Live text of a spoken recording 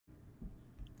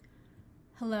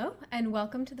Hello, and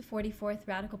welcome to the 44th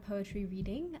Radical Poetry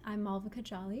Reading. I'm Malvika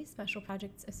Jolly, Special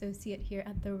Projects Associate here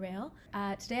at The Rail.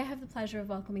 Today I have the pleasure of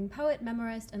welcoming poet,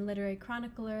 memoirist, and literary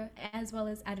chronicler, as well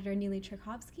as editor Neeli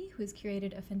Cherkovski, who has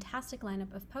curated a fantastic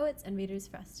lineup of poets and readers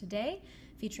for us today,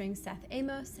 featuring Seth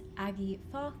Amos, Aggie,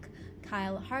 Falk,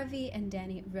 Kyle Harvey, and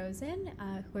Danny Rosen,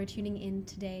 who are tuning in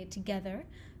today together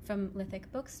from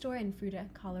Lithic Bookstore in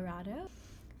Fruita, Colorado.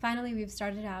 Finally, we've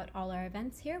started out all our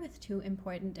events here with two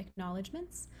important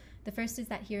acknowledgements. The first is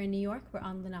that here in New York, we're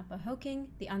on Lenape-Hoking,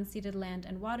 the unceded land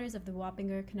and waters of the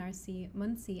Wappinger, Canarsie,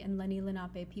 Munsee, and Lenni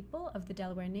Lenape people of the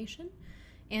Delaware Nation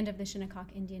and of the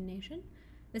Shinnecock Indian Nation.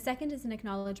 The second is an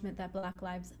acknowledgement that Black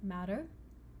Lives Matter.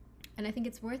 And I think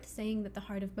it's worth saying that the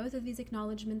heart of both of these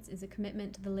acknowledgements is a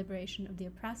commitment to the liberation of the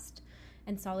oppressed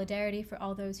and solidarity for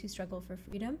all those who struggle for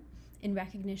freedom, in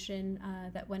recognition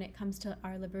that when it comes to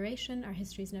our liberation, our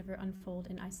histories never unfold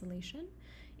in isolation.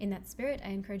 In that spirit, I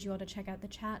encourage you all to check out the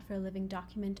chat for a living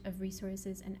document of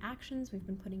resources and actions we've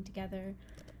been putting together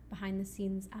behind the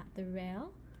scenes at The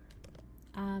Rail.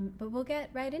 But we'll get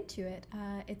right into it.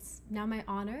 It's now my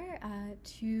honor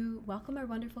to welcome our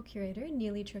wonderful curator,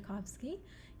 Neeli Cherkovski.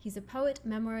 He's a poet,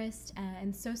 memoirist,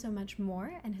 and so much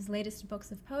more, and his latest books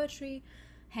of poetry,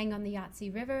 Hang on the Yangtze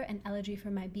River and Elegy for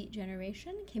My Beat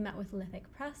Generation, came out with Lithic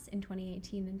Press in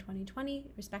 2018 and 2020,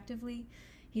 respectively.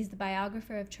 He's the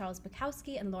biographer of Charles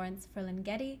Bukowski and Lawrence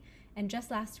Ferlinghetti, and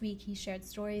just last week he shared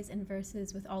stories and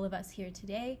verses with all of us here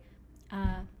today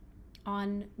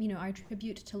on our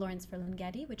tribute to Lawrence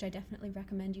Ferlinghetti, which I definitely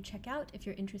recommend you check out if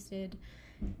you're interested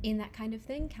in that kind of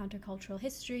thing, countercultural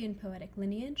history and poetic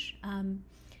lineage.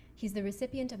 He's the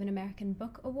recipient of an American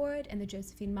Book Award and the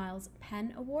Josephine Miles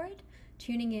PEN Award,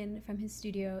 tuning in from his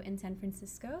studio in San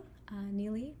Francisco.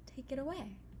 Neeli, take it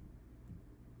away.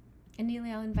 And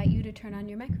Neeli, I'll invite you to turn on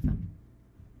your microphone.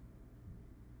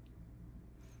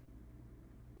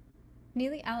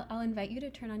 Neeli, I'll invite you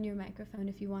to turn on your microphone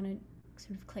if you want to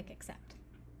sort of click accept.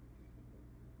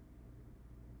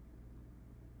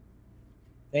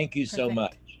 Thank you so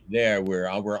much. There, we're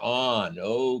on.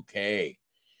 Okay.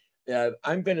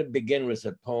 I'm going to begin with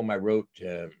a poem I wrote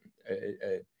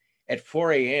at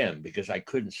 4 a.m. because I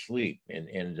couldn't sleep, and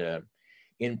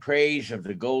in praise of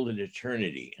the golden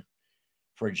eternity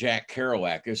for Jack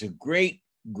Kerouac. There's a great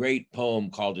poem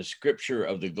called The Scripture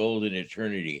of the Golden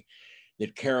Eternity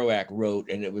that Kerouac wrote,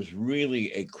 and it was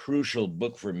really a crucial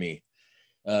book for me,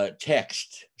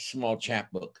 small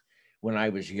chapbook, when I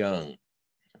was young.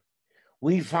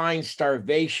 We find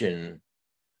starvation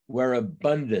where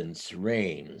abundance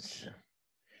reigns.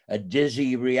 A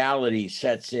dizzy reality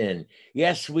sets in.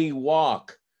 Yes, we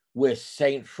walk with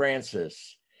St.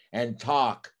 Francis and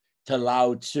talk to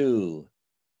Lao Tzu.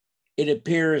 It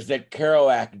appears that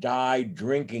Kerouac died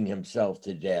drinking himself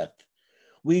to death.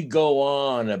 We go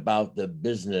on about the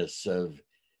business of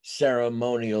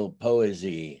ceremonial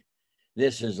poesy.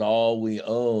 This is all we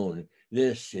own.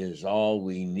 This is all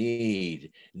we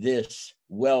need. This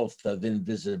wealth of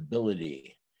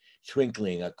invisibility.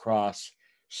 Twinkling across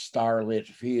starlit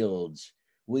fields,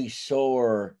 we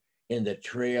soar in the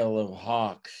trail of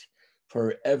hawks,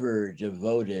 forever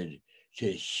devoted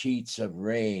to sheets of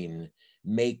rain,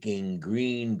 making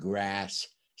green grass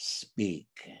speak.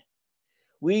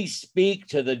 We speak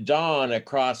to the dawn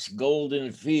across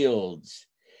golden fields.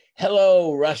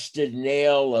 Hello, rusted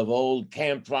nail of old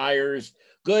campfires.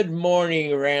 Good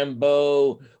morning,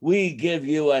 Rambo. We give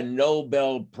you a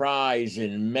Nobel Prize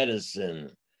in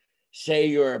medicine. Say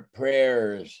your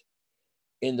prayers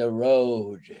in the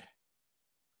road,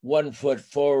 1 foot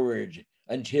forward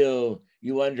until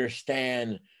you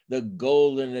understand the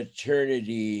golden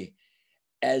eternity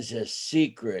as a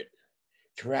secret.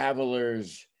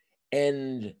 Travelers,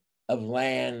 end of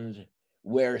land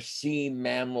where sea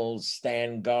mammals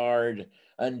stand guard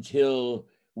until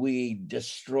we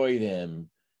destroy them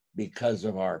because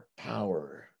of our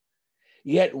power.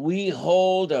 Yet we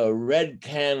hold a red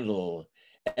candle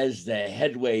as the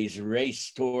headways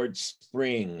race towards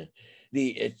spring, the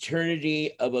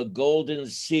eternity of a golden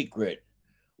secret,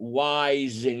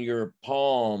 wise in your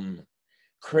palm.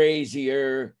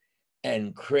 Crazier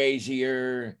and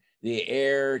crazier, the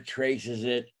air traces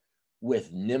it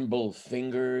with nimble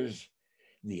fingers.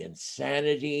 The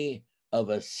insanity of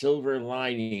a silver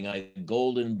lining on a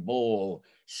golden bowl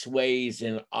sways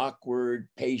in awkward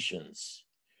patience.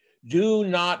 Do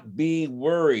not be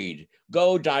worried.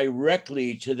 Go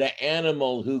directly to the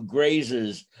animal who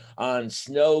grazes on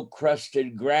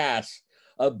snow-crusted grass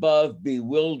above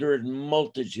bewildered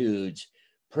multitudes.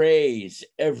 Praise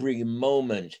every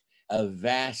moment a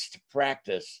vast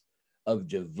practice of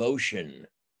devotion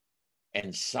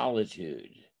and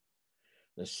solitude.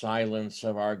 The silence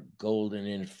of our golden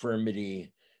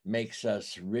infirmity makes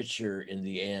us richer in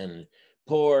the end.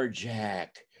 Poor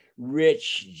Jack,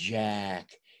 rich Jack,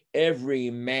 every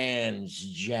man's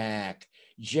Jack.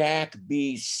 Jack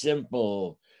be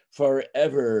simple,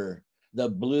 forever the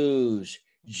blues,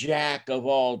 Jack of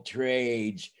all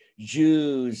trades,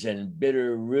 Jews and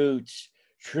bitter roots,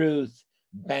 truth,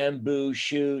 bamboo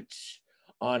shoots,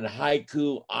 on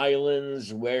haiku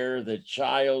islands where the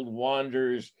child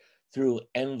wanders through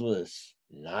endless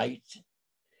night.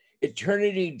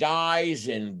 Eternity dies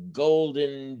in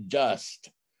golden dust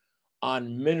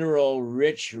on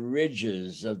mineral-rich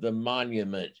ridges of the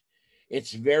monument.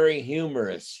 It's very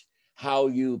humorous how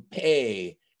you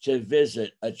pay to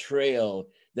visit a trail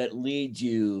that leads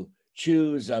you.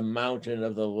 Choose a mountain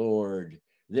of the Lord,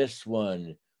 this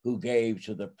one who gave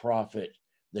to the prophet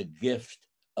the gift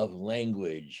of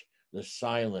language, the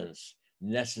silence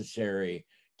necessary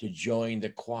to join the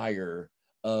choir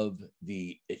of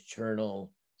the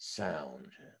eternal sound.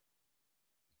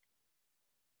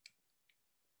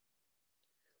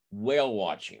 Whale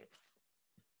watching.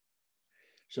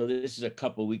 So this is a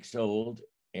couple weeks old,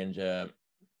 and are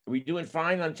we doing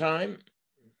fine on time?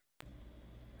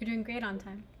 You're doing great on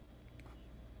time.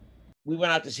 We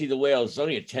went out to see the whales. It's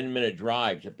only a 10-minute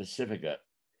drive to Pacifica.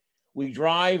 We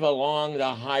drive along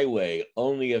the highway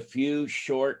only a few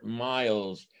short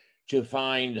miles to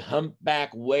find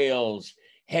humpback whales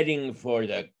heading for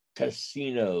the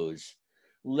casinos.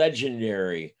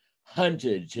 Legendary,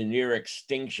 hunted to near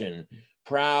extinction,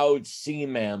 proud sea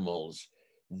mammals.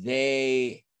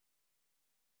 They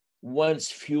once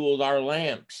fueled our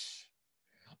lamps.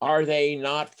 Are they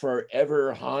not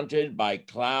forever haunted by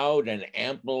cloud and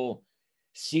ample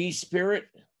sea spirit?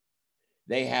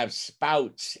 They have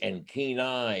spouts and keen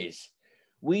eyes.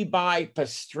 We buy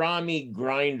pastrami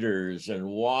grinders and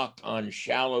walk on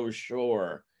shallow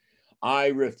shore. I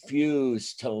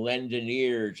refuse to lend an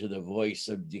ear to the voice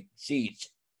of deceit.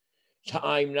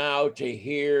 Time now to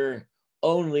hear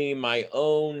only my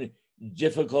own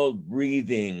difficult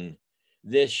breathing.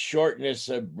 This shortness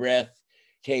of breath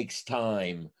takes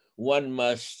time. One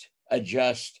must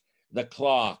adjust the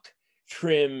clock,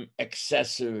 trim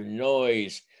excessive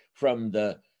noise from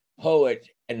the poet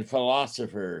and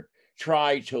philosopher,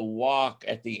 try to walk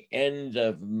at the end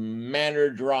of Manor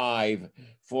Drive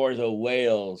for the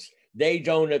whales. They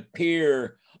don't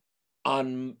appear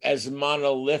as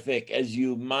monolithic as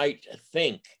you might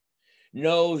think.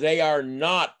 No, they are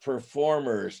not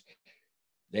performers.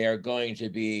 They are going to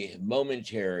be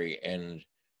momentary, and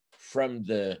from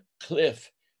the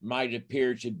cliff might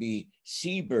appear to be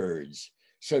seabirds.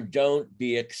 So don't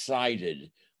be excited.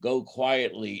 Go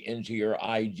quietly into your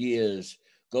ideas.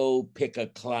 Go pick a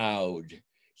cloud.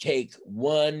 Take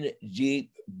one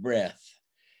deep breath.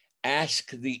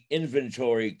 Ask the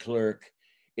inventory clerk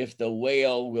if the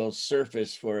whale will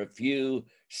surface for a few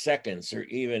seconds or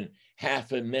even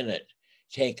half a minute.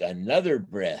 Take another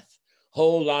breath.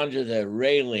 Hold onto the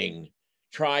railing.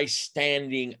 Try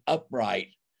standing upright.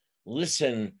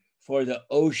 Listen for the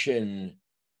ocean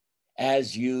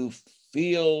as you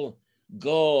feel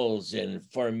gulls in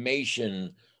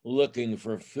formation looking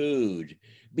for food.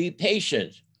 Be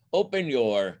patient. Open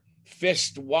your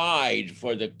fist wide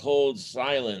for the cold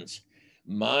silence.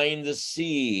 Mind the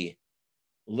sea.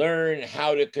 Learn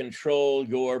how to control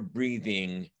your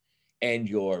breathing and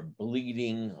your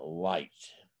bleeding light.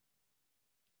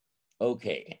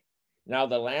 Okay, now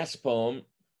the last poem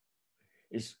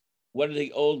is one of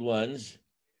the old ones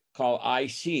called I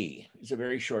See. It's a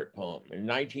very short poem in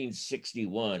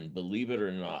 1961, believe it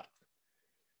or not.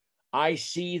 I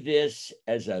see this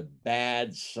as a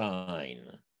bad sign.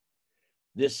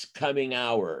 This coming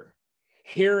hour,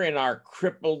 here in our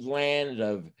crippled land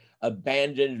of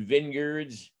abandoned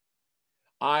vineyards,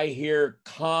 I hear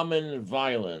common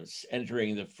violence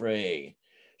entering the fray.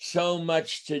 So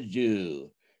much to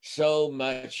do, so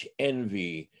much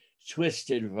envy,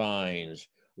 twisted vines,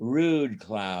 rude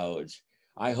clouds.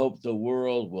 I hope the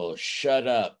world will shut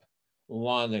up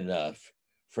long enough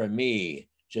for me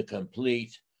to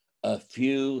complete a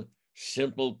few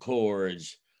simple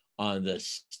chords on the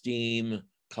steam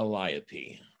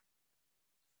calliope.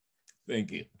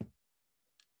 Thank you.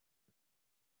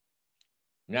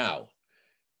 Now,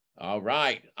 all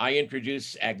right, I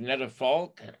introduce Agneta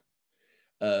Falk,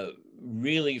 a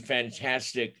really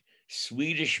fantastic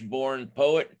Swedish-born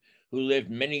poet who lived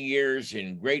many years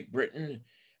in Great Britain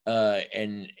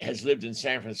and has lived in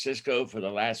San Francisco for the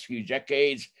last few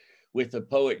decades with the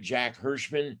poet Jack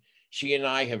Hirschman. She and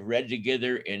I have read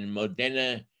together in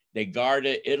Modena de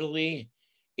Garda, Italy,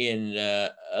 in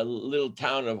a little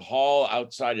town of Hall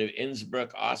outside of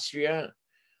Innsbruck, Austria.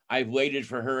 I've waited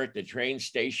for her at the train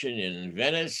station in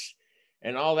Venice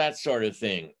and all that sort of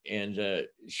thing. And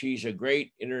she's a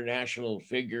great international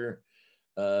figure,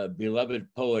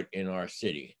 beloved poet in our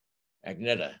city.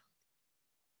 Agneta.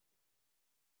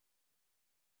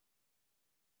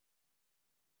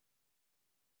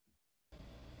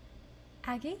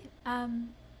 Aggie,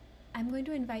 I'm going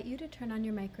to invite you to turn on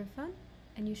your microphone,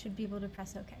 and you should be able to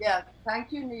press OK. Yeah,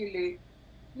 thank you, Neeli.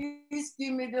 Please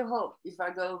give me the hope if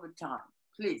I go over time.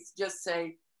 Please just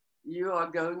say you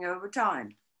are going over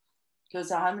time,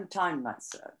 because I haven't timed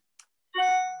myself.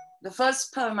 The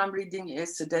first poem I'm reading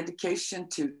is a dedication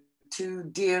to two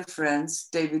dear friends,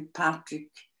 David Patrick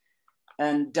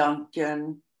and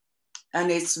Duncan, and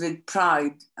it's with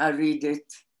pride I read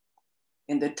it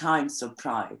in the times of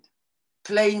pride.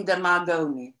 Playing the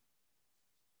mahogany.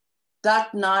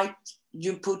 That night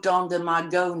you put on the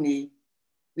mahogany,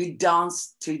 we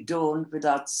danced till dawn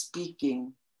without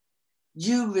speaking.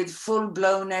 You with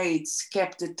full-blown AIDS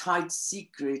kept a tight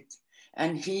secret,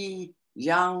 and he,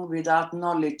 young without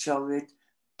knowledge of it,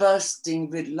 bursting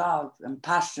with love and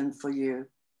passion for you.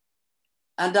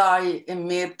 And I, a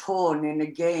mere pawn in a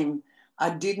game I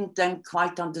didn't then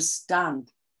quite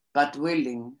understand, but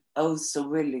willing, oh so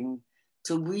willing,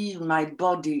 to weave my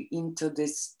body into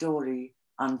this story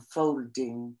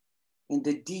unfolding in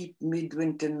the deep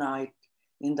midwinter night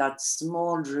in that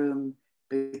small room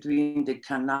between the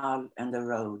canal and the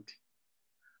road.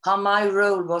 How my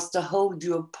role was to hold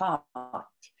you apart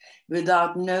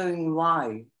without knowing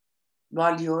why,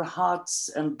 while your hearts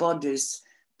and bodies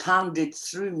pounded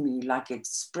through me like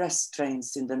express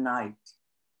trains in the night.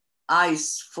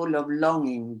 Eyes full of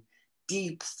longing,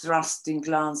 deep thrusting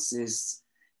glances,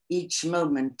 each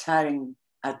moment tearing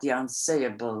at the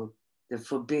unsayable, the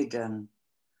forbidden.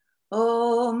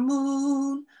 Oh,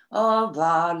 moon of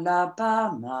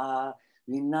Alabama,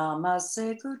 we now must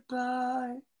say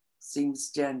goodbye,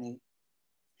 sings Jenny.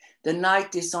 The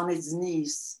night is on its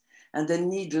knees, and the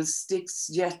needle sticks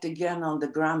yet again on the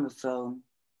gramophone.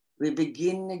 We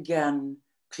begin again,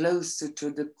 closer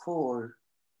to the core,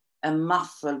 a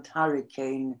muffled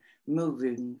hurricane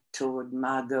moving toward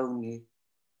mahogany.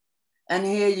 And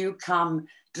here you come,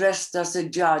 dressed as a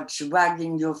judge,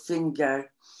 wagging your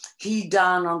finger, he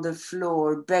down on the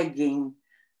floor, begging.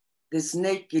 This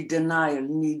naked denial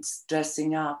needs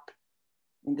dressing up.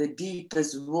 In the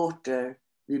deepest water,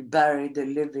 we bury the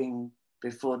living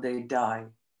before they die.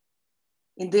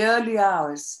 In the early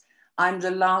hours, I'm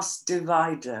the last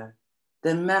divider,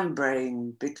 the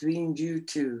membrane between you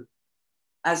two,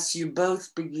 as you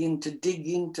both begin to dig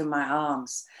into my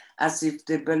arms as if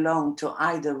they belong to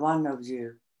either one of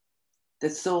you. The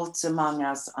thoughts among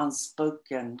us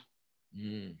unspoken.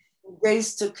 In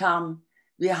days to come,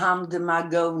 we hummed the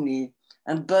mahogany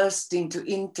and burst into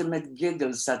intimate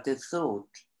giggles at the thought.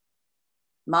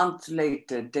 Month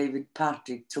later, David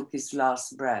Patrick took his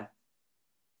last breath.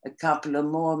 A couple of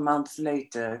more months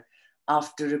later,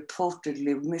 after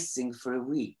reportedly missing for a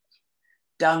week,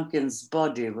 Duncan's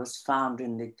body was found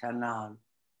in the canal.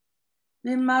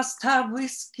 We must have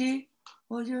whiskey,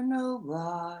 or you know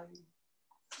why.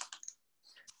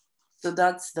 So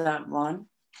that's that one.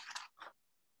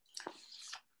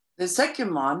 The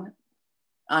second one,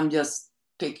 I'm just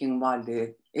picking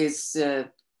wildly, is, I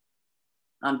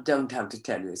don't have to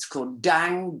tell you, it's called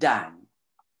Dang Dang.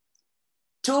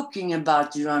 Talking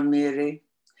about you and Mary,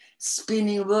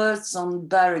 spinning words on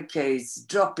barricades,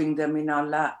 dropping them in our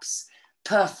laps,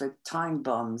 perfect time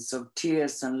bombs of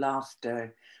tears and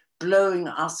laughter, blowing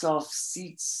us off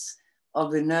seats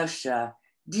of inertia,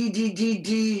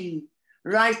 D,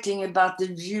 writing about the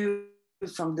view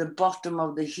from the bottom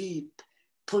of the heap,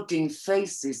 putting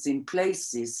faces in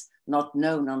places not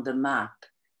known on the map,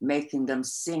 making them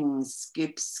sing,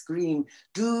 skip, scream,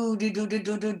 do.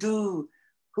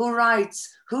 Who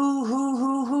writes?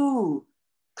 Who?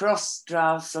 Cross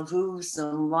drafts of who's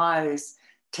and whys,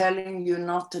 telling you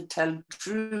not to tell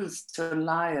truth to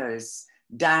liars.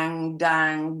 Dang.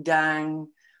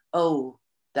 Oh,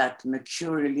 that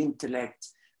mercurial intellect,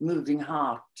 moving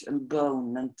heart and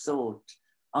bone and thought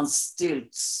on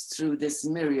stilts through this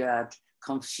myriad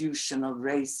confusion of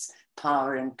race,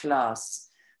 power and class,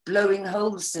 blowing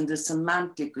holes in the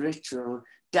semantic ritual.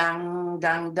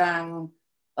 Dang.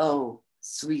 Oh,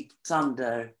 sweet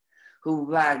thunder,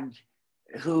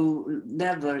 who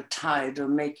never tired of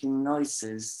making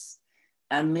noises.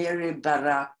 And Mary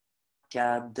Baraka,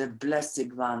 the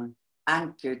blessed one,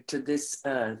 anchored to this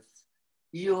earth.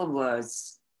 Your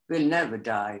words will never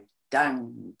die.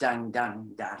 Dang.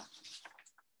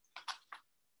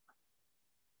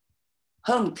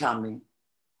 Homecoming.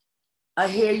 I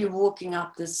hear you walking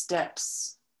up the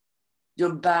steps,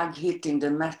 your bag hitting the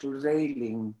metal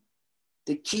railing,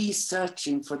 the key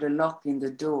searching for the lock in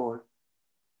the door.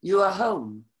 You are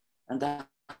home and the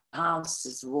house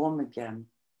is warm again.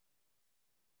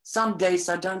 Some days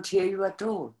I don't hear you at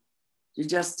all. You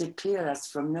just appear as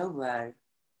from nowhere,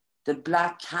 the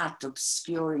black hat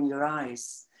obscuring your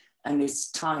eyes, and it's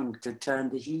time to turn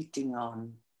the heating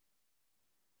on.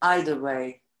 Either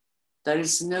way, there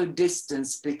is no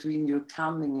distance between you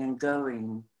coming and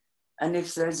going. And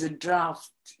if there's a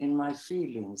draft in my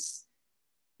feelings,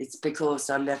 it's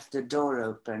because I left the door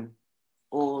open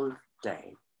all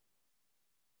day.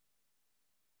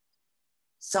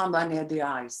 Somewhere near the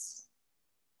ice.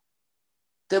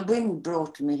 The wind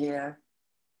brought me here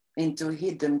into a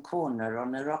hidden corner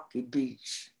on a rocky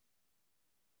beach.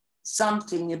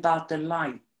 Something about the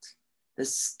light, the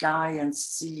sky and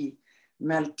sea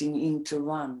melting into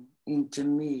one, into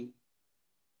me.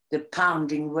 The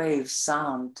pounding waves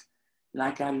sound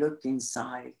like I look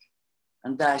inside,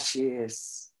 and there she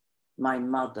is, my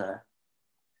mother,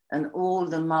 and all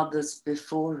the mothers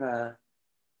before her,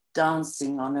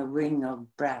 dancing on a wing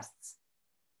of breath,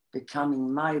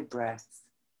 becoming my breath.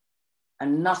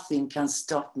 And nothing can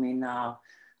stop me now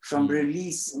from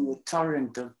releasing a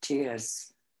torrent of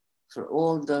tears for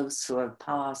all those who have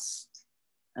passed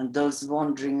and those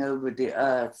wandering over the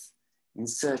earth in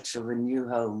search of a new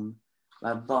home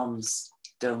where bombs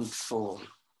don't fall.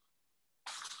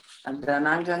 And then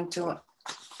I'm going to,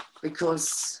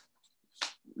 because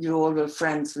you all were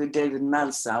friends with David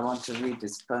Meltzer, I want to read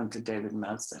this poem to David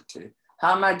Meltzer too.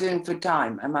 How am I doing for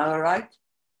time? Am I all right?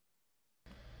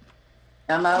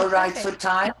 Am I all right for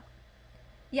time?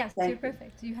 Yes, you're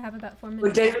perfect. You have about 4 minutes.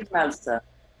 For David Meltzer.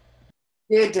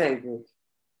 Dear David,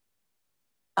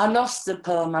 I lost the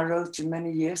poem I wrote you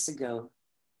many years ago,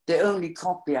 the only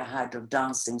copy I had of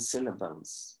Dancing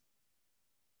Syllables.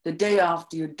 The day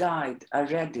after you died, I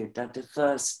read it at the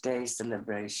first day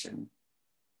celebration.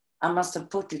 I must have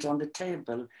put it on the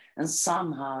table and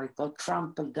somehow it got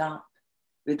crumpled up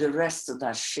with the rest of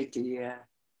that shitty year.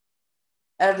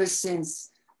 Ever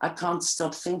since, I can't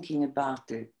stop thinking about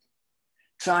it,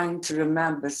 trying to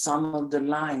remember some of the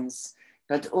lines,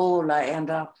 but all I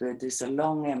end up with is a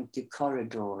long empty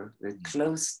corridor with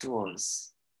closed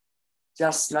doors,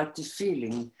 just like the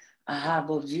feeling I have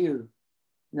of you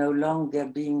no longer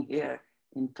being here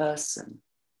in person.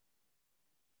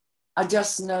 I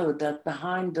just know that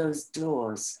behind those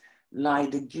doors lie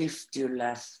the gift you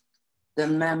left, the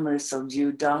memories of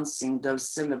you dancing those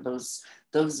syllables,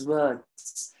 those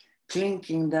words,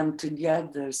 clinking them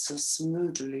together so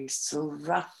smoothly, so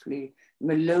roughly,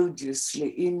 melodiously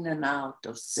in and out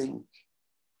of sync,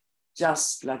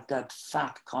 just like that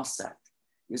fat Cossack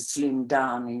you slimmed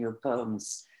down in your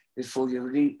poems before you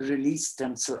released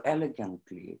them so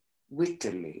elegantly,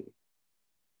 wittily,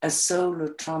 a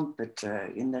solo trumpeter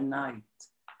in the night,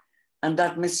 and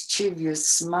that mischievous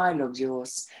smile of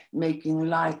yours making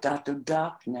light out of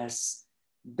darkness,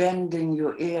 bending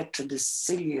your ear to the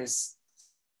silliest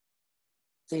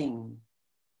thing,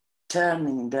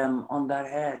 turning them on their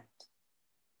head,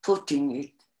 putting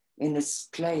it in its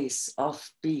place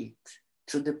offbeat,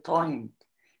 to the point,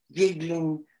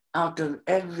 giggling out of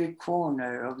every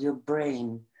corner of your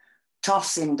brain,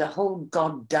 tossing the whole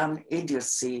goddamn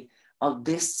idiocy of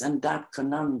this and that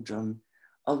conundrum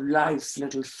of life's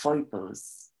little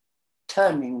foibles,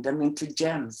 turning them into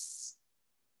gems.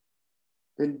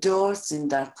 The doors in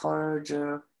that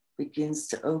corridor begins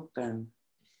to open.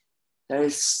 There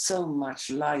is so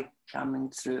much light coming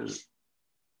through.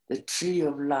 The tree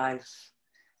of life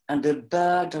and the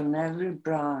bird on every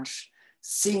branch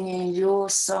singing your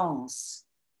songs.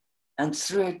 And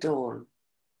through it all,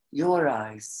 your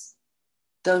eyes,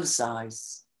 those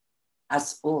eyes,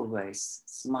 as always,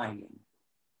 smiling.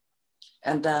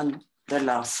 And then the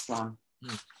last one.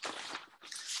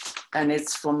 And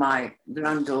it's for my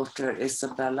granddaughter,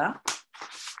 Isabella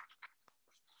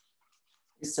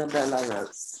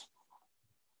Rose.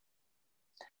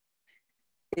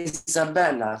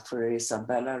 Isabella for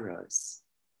Isabella Rose.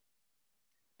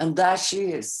 And there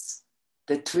she is,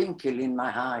 the twinkle in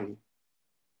my eye.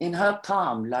 In her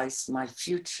palm lies my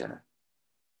future.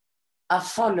 I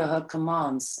follow her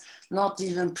commands, not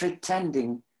even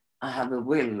pretending I have a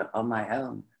will of my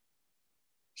own.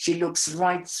 She looks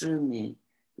right through me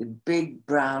with big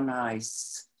brown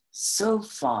eyes, so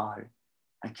far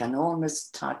I can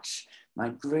almost touch my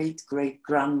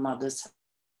great-great-grandmother's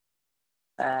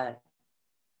hair.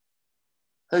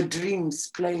 Her dreams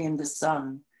play in the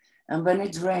sun, and when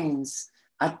it rains,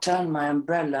 I turn my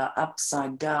umbrella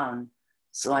upside down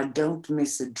so I don't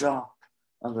miss a drop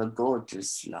of her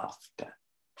gorgeous laughter.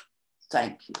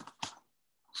 Thank you.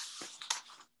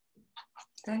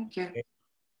 Thank you.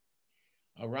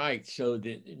 All right. So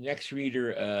the next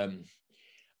reader,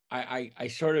 I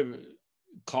sort of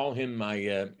call him my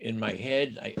in my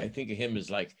head. I think of him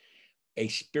as like a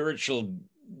spiritual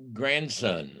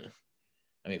grandson.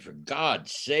 I mean, for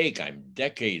God's sake, I'm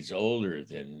decades older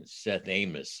than Seth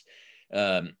Amos.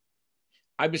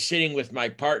 I was sitting with my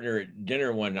partner at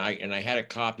dinner one night, and I had a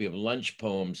copy of Lunch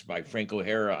Poems by Frank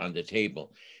O'Hara on the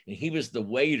table, and he was the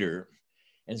waiter.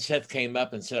 And Seth came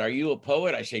up and said, "Are you a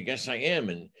poet?" I said, "Yes, I am."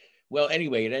 And well,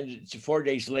 anyway, it ended. 4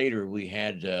 days later, we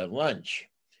had lunch.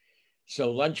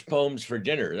 So Lunch Poems for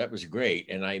dinner. That was great.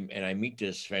 And I meet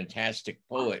this fantastic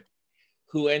poet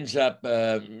who ends up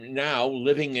now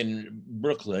living in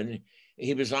Brooklyn.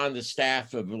 He was on the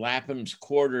staff of Lapham's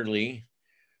Quarterly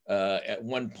at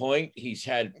one point. He's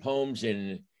had poems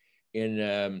in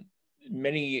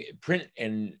many print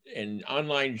and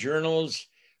online journals.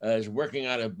 Is working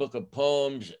on a book of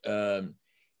poems.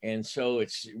 And so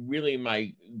it's really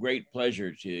my great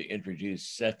pleasure to introduce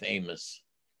Seth Amos.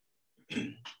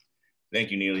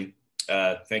 Thank you, Neeli.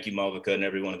 Thank you, Malvika, and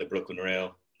everyone at the Brooklyn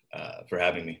Rail for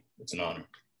having me. It's an honor.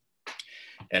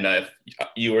 And if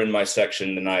you were in my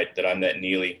section the night that I met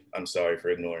Neeli, I'm sorry for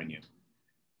ignoring you.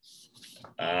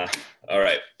 All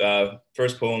right,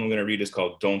 first poem I'm gonna read is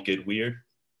called Don't Get Weird.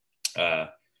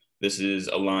 This is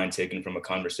a line taken from a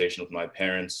conversation with my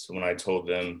parents when I told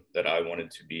them that I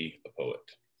wanted to be a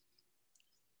poet.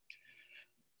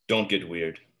 Don't get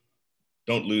weird.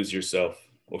 Don't lose yourself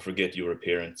or forget your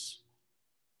appearance.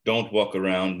 Don't walk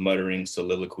around muttering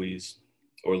soliloquies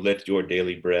or let your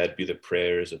daily bread be the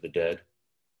prayers of the dead.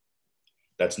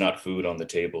 That's not food on the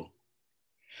table.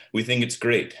 We think it's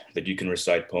great that you can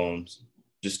recite poems.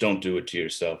 Just don't do it to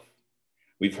yourself.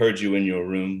 We've heard you in your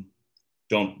room.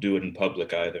 Don't do it in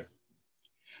public either.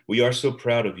 We are so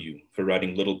proud of you for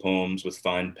writing little poems with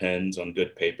fine pens on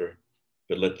good paper,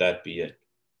 but let that be it.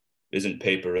 Isn't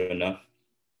paper enough?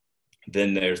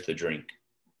 Then there's the drink.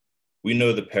 We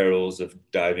know the perils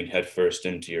of diving headfirst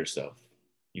into yourself.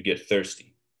 You get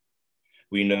thirsty.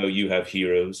 We know you have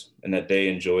heroes and that they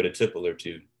enjoyed a tipple or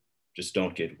two. Just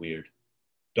don't get weird.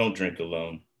 Don't drink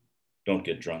alone. Don't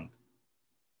get drunk.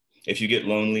 If you get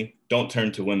lonely, don't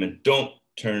turn to women. Don't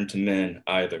turn to men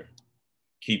either.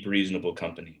 Keep reasonable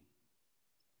company.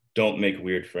 Don't make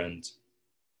weird friends.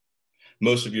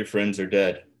 Most of your friends are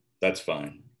dead. That's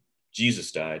fine.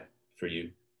 Jesus died for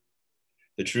you.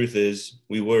 The truth is,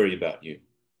 we worry about you.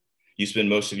 You spend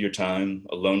most of your time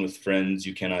alone with friends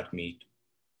you cannot meet.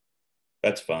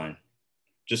 That's fine.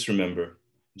 Just remember,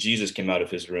 Jesus came out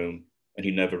of his room and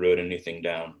he never wrote anything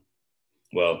down.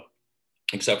 Well,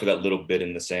 except for that little bit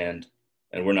in the sand,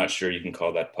 and we're not sure you can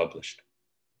call that published.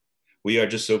 We are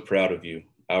just so proud of you,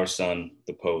 our son,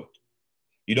 the poet.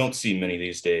 You don't see many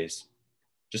these days.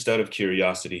 Just out of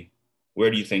curiosity,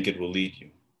 where do you think it will lead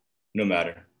you? No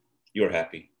matter, you're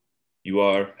happy. You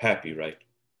are happy, right?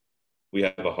 We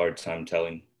have a hard time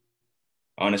telling.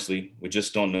 Honestly, we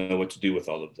just don't know what to do with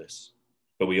all of this,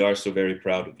 but we are so very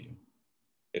proud of you.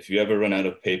 If you ever run out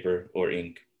of paper or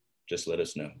ink, just let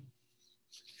us know.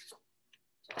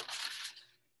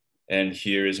 And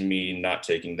here is me not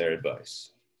taking their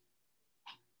advice.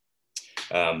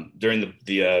 During the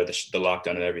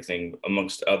lockdown and everything,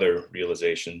 amongst other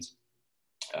realizations,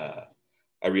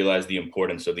 I realized the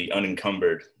importance of the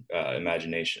unencumbered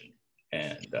imagination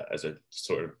and as a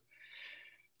sort of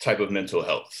type of mental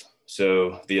health.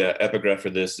 So the epigraph for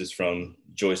this is from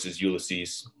Joyce's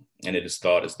Ulysses, and it is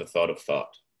thought as the thought of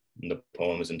thought. And the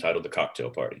poem is entitled The Cocktail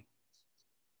Party.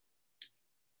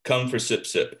 Come for sip,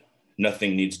 sip.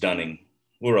 Nothing needs dunning.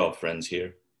 We're all friends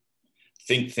here.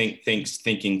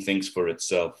 Thinking thinks for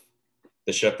itself.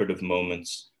 The shepherd of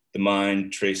moments, the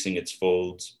mind tracing its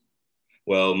folds.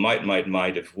 Well, might,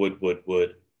 if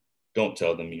would. Don't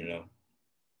tell them you know.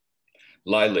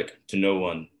 Lilac, to no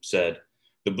one, said,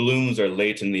 the blooms are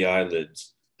late in the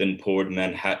eyelids, then poured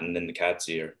Manhattan in the cat's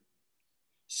ear.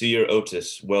 Seer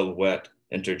Otis, well wet,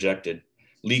 interjected,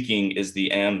 leaking is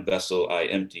the am vessel I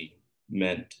empty,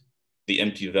 meant the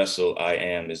empty vessel I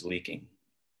am is leaking.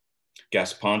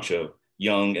 Gaspancho,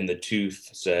 young in the tooth,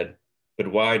 said,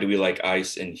 but why do we like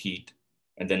ice and heat?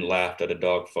 And then laughed at a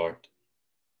dog fart.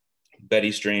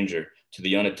 Betty Stranger, to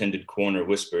the unattended corner,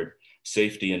 whispered,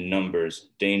 safety in numbers,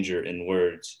 danger in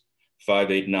words,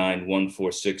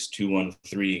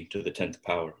 589146213 to the 10th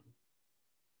power.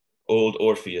 Old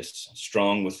Orpheus,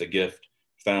 strong with the gift,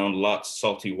 found Lot's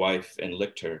salty wife and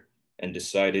licked her and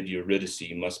decided Eurydice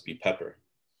must be pepper.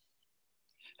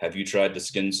 Have you tried the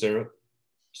skin syrup?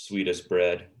 Sweet as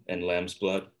bread and lamb's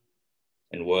blood?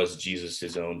 And was Jesus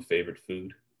his own favorite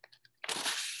food?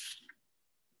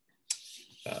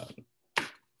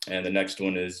 And the next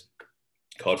one is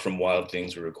called From Wild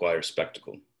Things We Require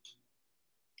Spectacle.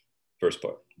 First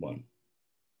part, 1.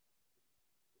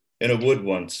 In a wood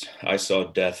once, I saw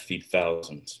death feed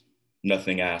thousands.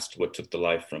 Nothing asked what took the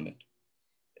life from it.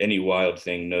 Any wild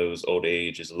thing knows old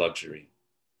age is luxury,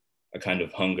 a kind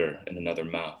of hunger in another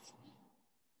mouth.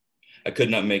 I could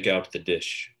not make out the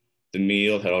dish. The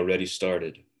meal had already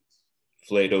started.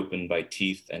 Flayed open by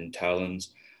teeth and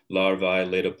talons, larvae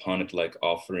laid upon it like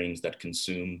offerings that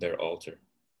consume their altar.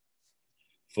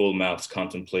 Full mouths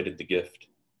contemplated the gift,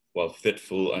 while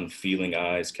fitful, unfeeling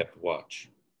eyes kept watch.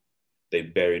 They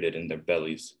buried it in their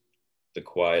bellies, the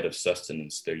quiet of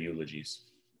sustenance their eulogies.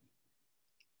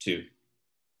 2.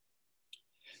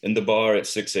 In the bar at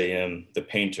 6 a.m., the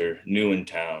painter, new in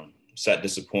town, sat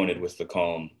disappointed with the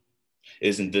calm.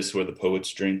 Isn't this where the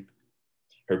poets drink?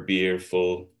 Her beer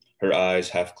full, her eyes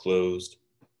half closed.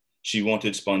 She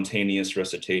wanted spontaneous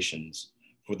recitations,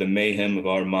 for the mayhem of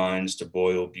our minds to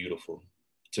boil beautiful,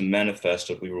 to manifest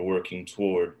what we were working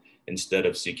toward instead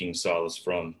of seeking solace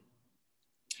from.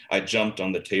 I jumped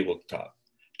on the tabletop,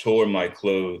 tore my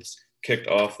clothes, kicked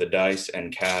off the dice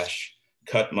and cash,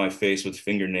 cut my face with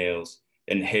fingernails,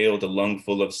 inhaled a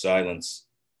lungful of silence,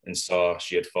 and saw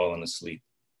she had fallen asleep.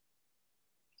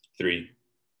 3.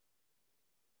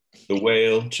 The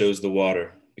whale chose the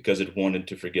water because it wanted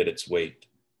to forget its weight.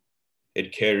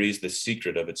 It carries the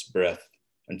secret of its breath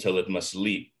until it must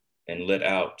leap and let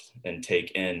out and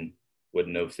take in what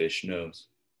no fish knows.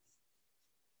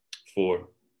 4.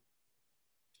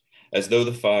 As though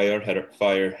the fire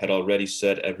had already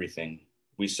said everything,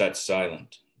 we sat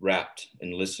silent, wrapped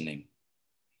in listening,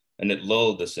 and it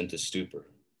lulled us into stupor,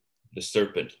 the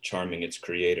serpent charming its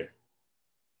creator.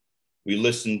 We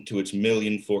listened to its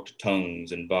million forked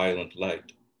tongues and violent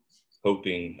light,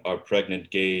 hoping our pregnant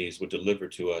gaze would deliver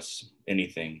to us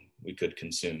anything we could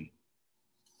consume.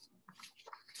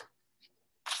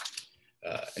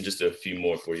 And just a few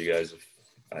more for you guys if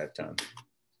I have time.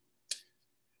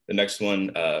 The next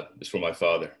one is for my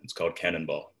father. It's called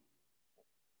Cannonball.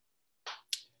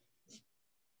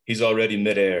 He's already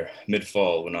midair,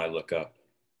 mid-fall when I look up,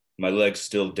 my legs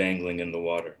still dangling in the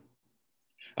water.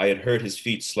 I had heard his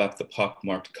feet slap the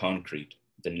pock-marked concrete,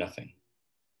 then nothing.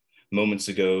 Moments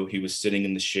ago, he was sitting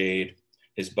in the shade,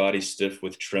 his body stiff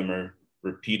with tremor,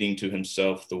 repeating to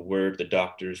himself the word the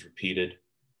doctors repeated,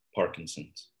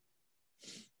 Parkinson's.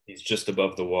 He's just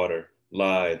above the water,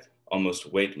 lithe,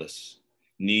 almost weightless,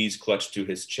 knees clutched to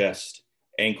his chest,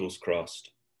 ankles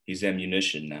crossed. He's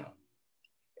ammunition now,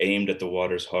 aimed at the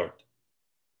water's heart.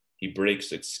 He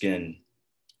breaks its skin,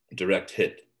 direct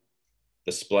hit.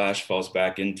 The splash falls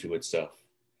back into itself,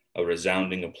 a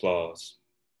resounding applause.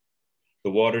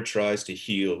 The water tries to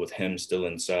heal with him still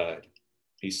inside.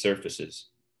 He surfaces,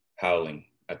 howling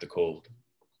at the cold.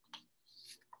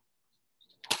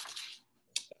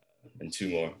 And 2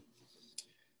 more.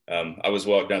 I was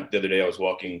walking the other day, I was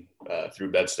walking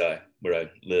through Bed-Stuy, where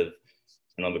I live,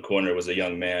 and on the corner was a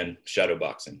young man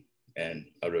shadowboxing, and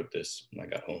I wrote this when I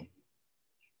got home.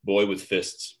 Boy with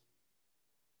fists.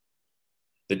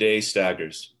 The day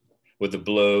staggers. With a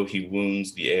blow, he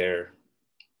wounds the air.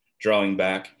 Drawing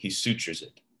back, he sutures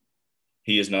it.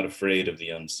 He is not afraid of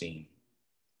the unseen.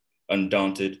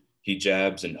 Undaunted, he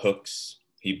jabs and hooks.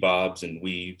 He bobs and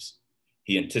weaves.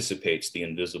 He anticipates the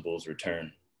invisible's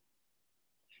return.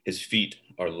 His feet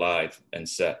are lithe and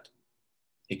set.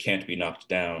 He can't be knocked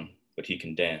down, but he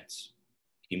can dance.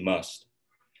 He must.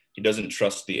 He doesn't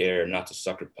trust the air not to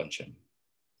sucker punch him.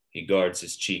 He guards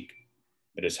his cheek.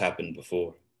 It has happened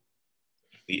before.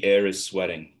 The air is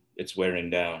sweating. It's wearing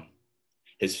down.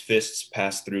 His fists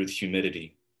pass through the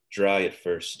humidity, dry at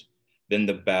first. Then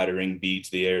the battering beats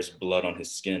the air's blood on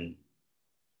his skin.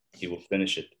 He will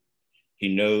finish it.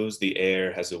 He knows the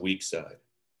air has a weak side.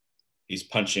 He's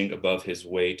punching above his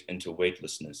weight into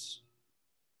weightlessness.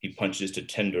 He punches to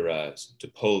tenderize, to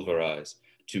pulverize,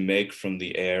 to make from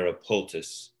the air a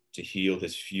poultice to heal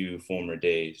his few former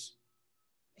days.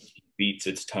 He beats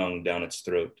its tongue down its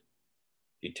throat.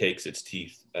 He takes its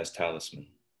teeth as talisman.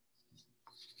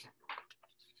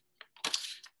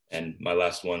 And my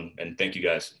last one, and thank you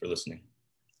guys for listening.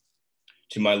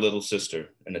 To my little sister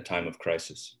in a time of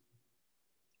crisis.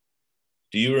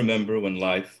 Do you remember when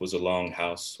life was a long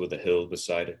house with a hill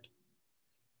beside it?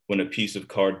 When a piece of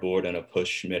cardboard and a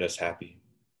push made us happy?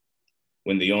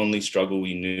 When the only struggle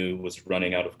we knew was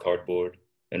running out of cardboard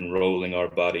and rolling our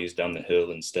bodies down the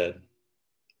hill instead?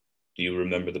 Do you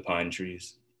remember the pine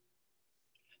trees?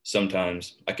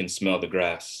 Sometimes I can smell the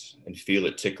grass and feel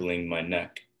it tickling my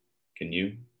neck. Can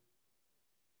you?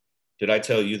 Did I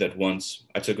tell you that once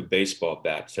I took a baseball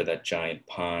bat to that giant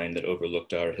pine that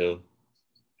overlooked our hill?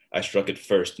 I struck it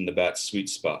first in the bat's sweet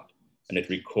spot and it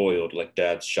recoiled like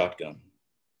Dad's shotgun.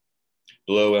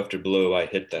 Blow after blow, I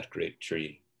hit that great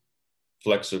tree.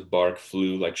 Flecks of bark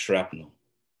flew like shrapnel.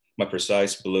 My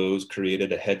precise blows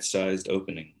created a head-sized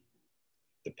opening.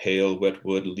 The pale, wet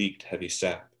wood leaked heavy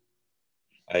sap.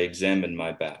 I examined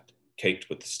my bat, caked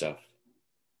with the stuff.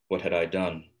 What had I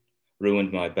done?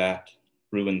 Ruined my bat,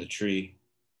 ruined the tree.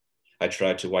 I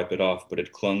tried to wipe it off, but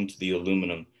it clung to the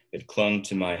aluminum. It clung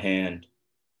to my hand.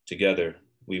 Together,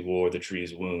 we wore the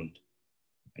tree's wound,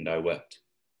 and I wept.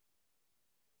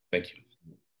 Thank you.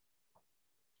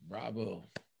 Bravo.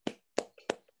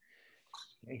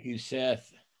 Thank you,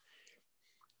 Seth.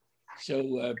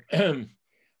 So I'd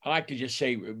like to just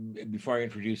say, before I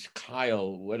introduce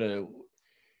Kyle, what a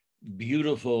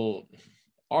beautiful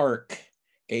arc,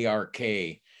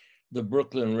 A-R-K, the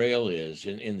Brooklyn Rail is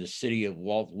in the city of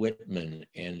Walt Whitman.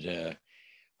 And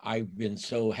I've been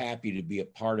so happy to be a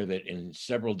part of it in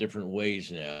several different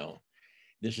ways now.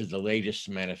 This is the latest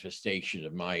manifestation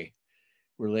of my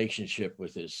relationship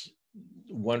with this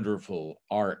wonderful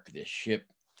arc, this ship.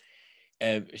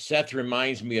 Seth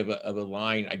reminds me of a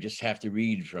line I just have to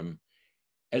read from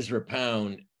Ezra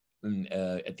Pound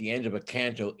at the end of a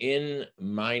canto, in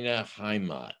meine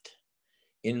Heimat,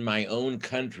 in my own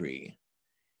country,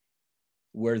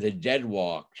 where the dead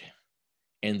walked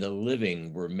and the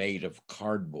living were made of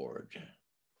cardboard.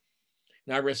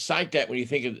 Now I recite that when you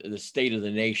think of the state of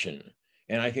the nation.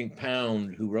 And I think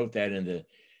Pound, who wrote that in the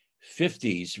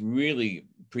 50s, really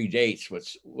predates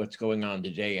what's going on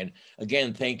today. And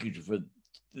again, thank you for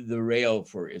the Rail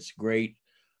for its great,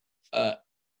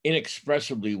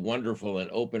 inexpressibly wonderful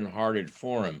and open-hearted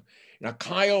forum. Now,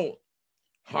 Kyle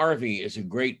Harvey is a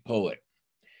great poet,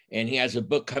 and he has a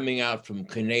book coming out from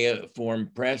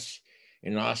Cuneiform Press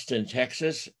in Austin,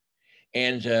 Texas.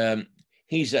 And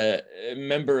he's a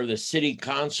member of the city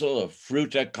council of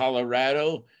Fruita,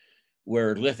 Colorado,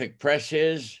 where Lithic Press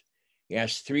is. He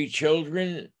has 3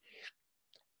 children.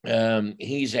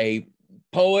 He's a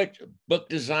poet, book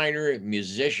designer,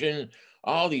 musician,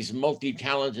 all these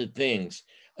multi-talented things.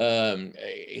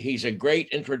 He's a great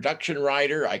introduction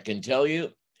writer, I can tell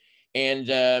you. And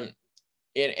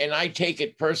I take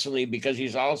it personally because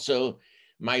he's also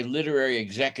my literary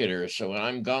executor. So when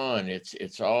I'm gone,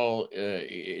 it's all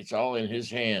in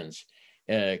his hands.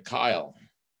 Kyle.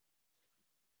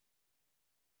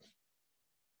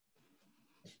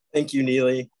 Thank you,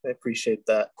 Neeli. I appreciate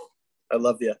that. I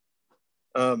love you.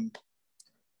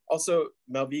 Also,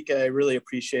 Malvika, I really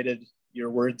appreciated your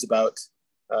words about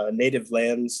native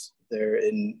lands there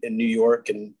in New York.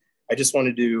 And I just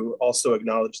wanted to also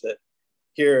acknowledge that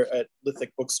here at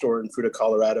Lithic Bookstore in Fruita,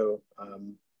 Colorado,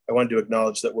 I wanted to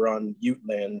acknowledge that we're on Ute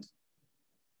land.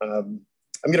 I'm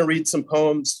gonna read some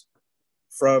poems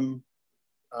from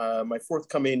my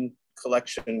forthcoming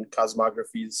collection,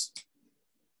 Cosmographies.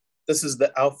 This is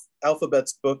the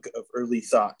Alphabet's Book of Early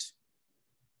Thought.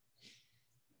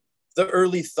 The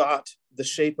early thought, the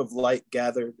shape of light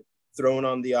gathered, thrown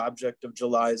on the object of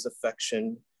July's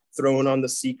affection, thrown on the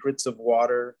secrets of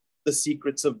water, the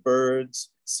secrets of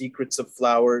birds, secrets of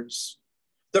flowers.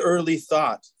 The early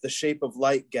thought, the shape of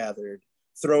light gathered,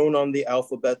 thrown on the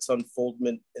alphabet's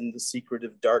unfoldment in the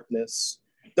secretive darkness.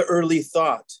 The early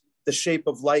thought, the shape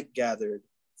of light gathered,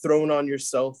 thrown on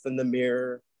yourself in the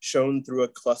mirror, shown through a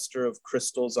cluster of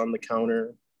crystals on the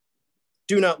counter.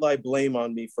 Do not lie blame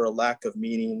on me for a lack of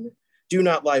meaning. Do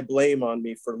not lie blame on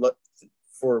me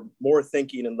for more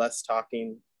thinking and less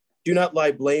talking. Do not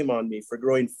lie blame on me for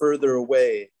growing further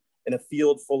away in a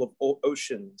field full of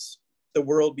oceans, the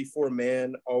world before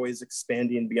man always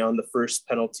expanding beyond the first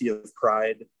penalty of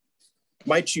pride.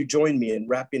 Might you join me in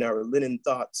wrapping our linen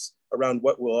thoughts around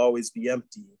what will always be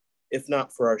empty, if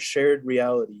not for our shared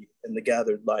reality in the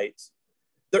gathered light.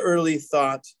 The early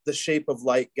thought, the shape of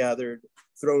light gathered,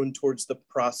 thrown towards the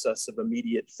process of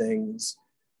immediate things.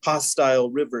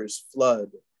 Hostile rivers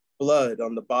flood, blood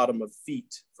on the bottom of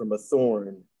feet from a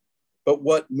thorn. But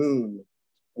what moon,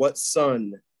 what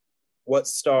sun, what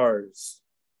stars?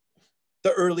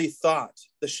 The early thought,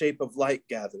 the shape of light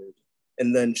gathered,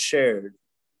 and then shared.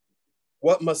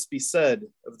 What must be said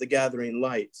of the gathering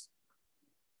light?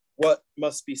 What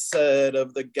must be said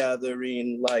of the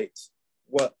gathering light?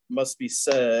 What must be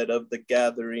said of the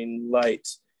gathering light?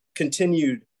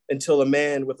 Continued until a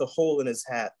man with a hole in his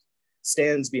hat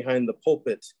stands behind the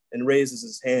pulpit and raises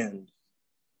his hand.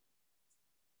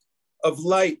 Of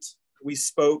light we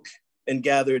spoke and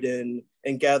gathered in,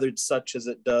 and gathered such as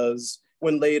it does,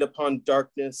 when laid upon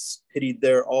darkness, pitied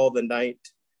there all the night,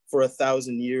 for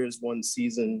 1,000 years one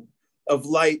season. Of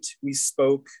light we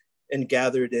spoke and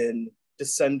gathered in,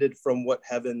 descended from what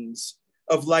heavens.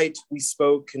 Of light we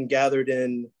spoke and gathered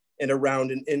in, and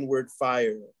around an inward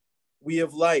fire. We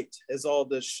of light as all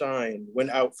does shine when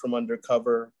out from under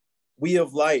cover. We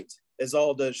of light as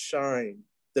all does shine,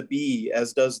 the bee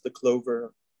as does the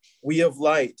clover. We of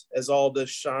light as all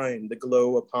does shine, the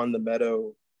glow upon the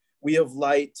meadow. We of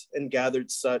light and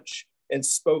gathered such, and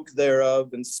spoke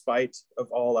thereof in spite of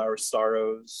all our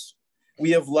sorrows.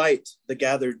 We of light, the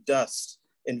gathered dust,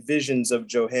 and visions of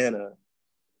Johanna.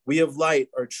 We of light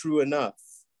are true enough.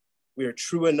 We are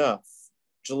true enough.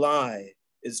 July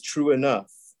is true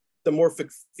enough. The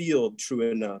morphic field true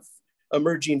enough.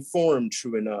 Emerging form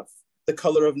true enough. The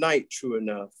color of night true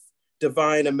enough.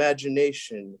 Divine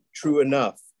imagination true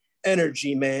enough.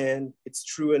 Energy, man, it's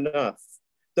true enough.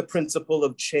 The principle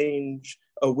of change,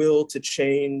 a will to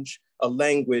change, a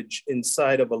language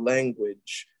inside of a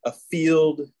language, a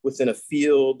field within a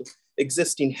field.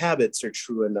 Existing habits are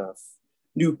true enough.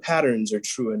 New patterns are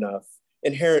true enough.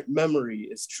 Inherent memory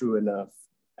is true enough.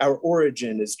 Our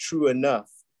origin is true enough.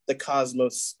 The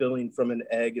cosmos spilling from an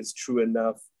egg is true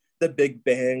enough. The Big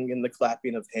Bang and the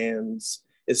clapping of hands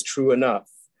is true enough.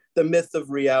 The myth of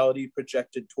reality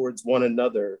projected towards one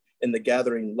another in the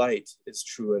gathering light is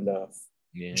true enough.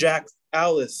 Yeah. Jack's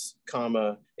Alice,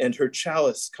 comma, and her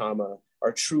chalice, comma,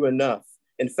 are true enough.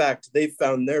 In fact, they've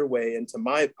found their way into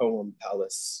my poem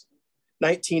palace.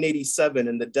 1987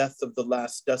 and the death of the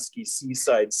last dusky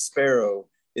seaside sparrow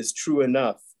is true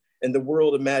enough, and the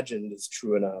world imagined is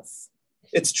true enough.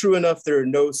 It's true enough there are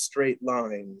no straight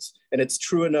lines, and it's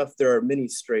true enough there are many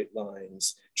straight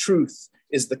lines. Truth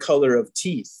is the color of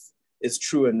teeth is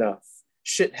true enough.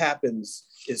 Shit happens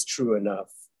is true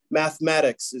enough.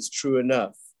 Mathematics is true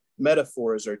enough.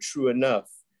 Metaphors are true enough.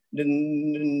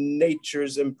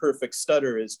 Nature's imperfect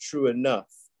stutter is true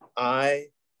enough.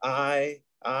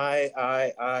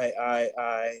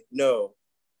 No,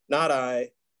 not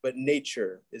I, but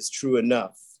nature is true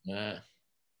enough.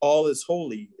 All is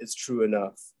holy is true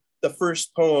enough. The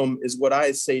first poem is what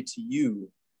I say to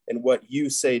you and what you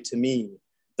say to me.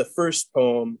 The first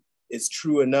poem is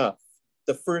true enough.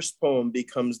 The first poem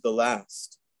becomes the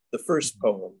last. The first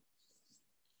poem.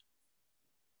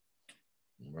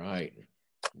 Right.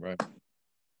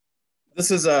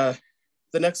 This is the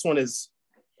next one is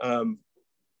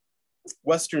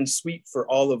Western Suite for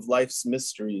All of Life's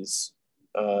Mysteries,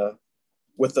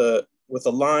 with a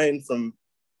line from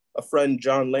a friend,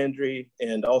 John Landry,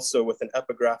 and also with an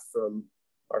epigraph from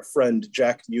our friend,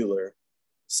 Jack Mueller.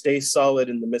 Stay solid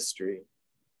in the mystery.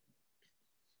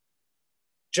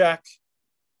 Jack,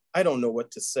 I don't know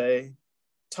what to say.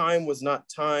 Time was not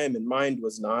time and mind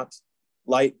was not.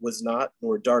 Light was not,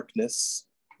 nor darkness.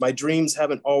 My dreams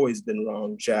haven't always been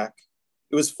wrong, Jack.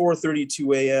 It was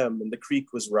 4:32 a.m. and the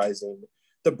creek was rising.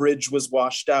 The bridge was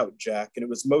washed out, Jack, and it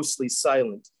was mostly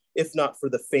silent, if not for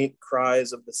the faint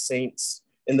cries of the saints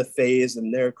and the fays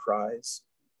and their cries.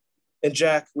 And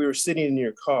Jack, we were sitting in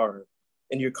your car,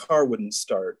 and your car wouldn't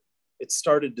start. It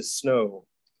started to snow.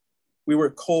 We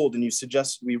were cold, and you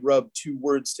suggested we rub two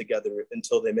words together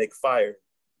until they make fire.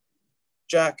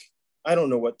 Jack, I don't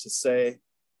know what to say.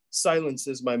 Silence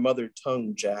is my mother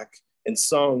tongue, Jack, and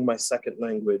song my second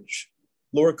language.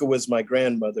 Lorca was my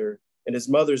grandmother, and his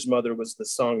mother's mother was the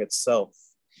song itself.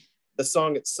 The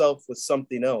song itself was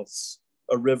something else,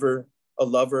 a river, a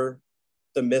lover,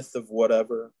 the myth of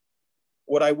whatever.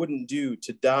 What I wouldn't do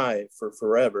to die for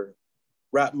forever.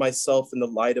 Wrap myself in the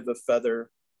light of a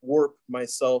feather, warp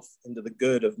myself into the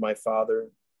good of my father.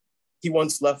 He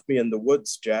once left me in the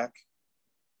woods, Jack.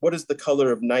 What is the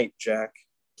color of night, Jack?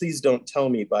 Please don't tell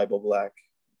me, Bible Black.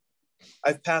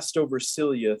 I've passed over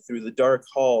Celia through the dark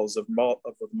halls of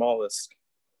mollusk.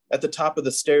 At the top of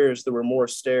the stairs, there were more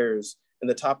stairs, and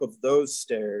the top of those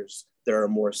stairs, there are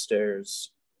more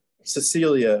stairs.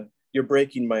 Cecilia, you're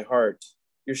breaking my heart.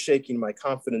 You're shaking my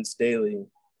confidence daily.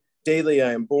 Daily,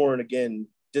 I am born again,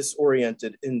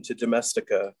 disoriented into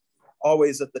domestica.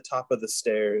 Always at the top of the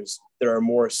stairs, there are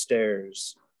more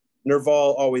stairs.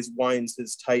 Nerval always winds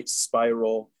his tight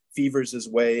spiral, fevers his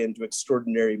way into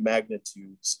extraordinary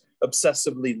magnitudes,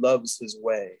 obsessively loves his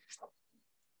way.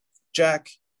 Jack,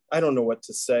 I don't know what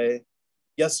to say.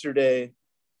 Yesterday,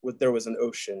 there was an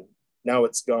ocean. Now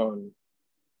it's gone.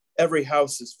 Every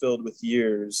house is filled with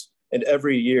years, and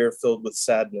every year filled with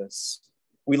sadness.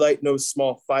 We light no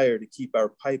small fire to keep our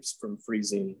pipes from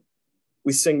freezing.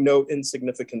 We sing no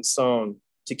insignificant song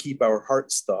to keep our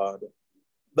hearts thawed.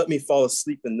 Let me fall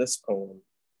asleep in this poem.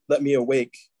 Let me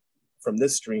awake from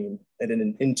this dream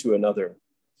and into another.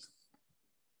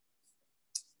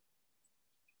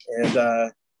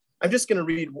 And I'm just gonna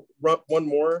read one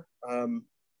more.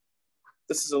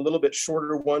 This is a little bit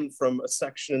shorter one from a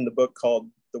section in the book called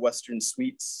The Western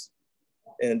Suites.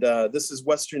 And this is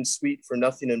Western Suite for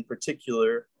Nothing in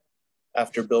Particular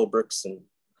after Bill Berkson.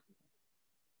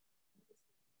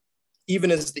 Even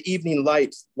as the evening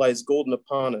light lies golden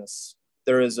upon us,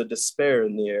 there is a despair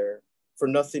in the air, for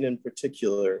nothing in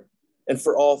particular, and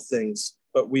for all things,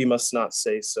 but we must not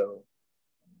say so.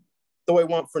 Though I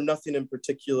want for nothing in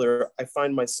particular, I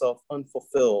find myself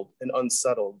unfulfilled and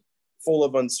unsettled, full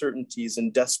of uncertainties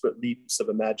and desperate leaps of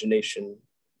imagination.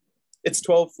 It's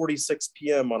 12:46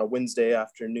 p.m. on a Wednesday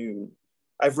afternoon.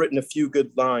 I've written a few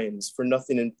good lines for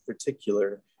nothing in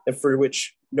particular, and for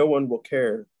which no one will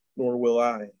care, nor will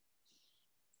I.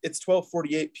 It's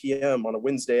 12:48 p.m. on a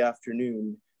Wednesday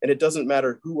afternoon, and it doesn't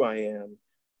matter who I am,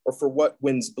 or for what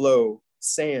winds blow,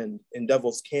 sand in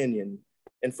Devil's Canyon,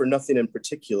 and for nothing in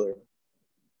particular.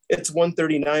 It's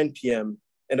 1:39 p.m.,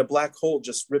 and a black hole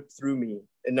just ripped through me,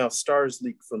 and now stars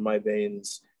leak from my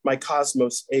veins. My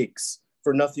cosmos aches,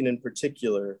 for nothing in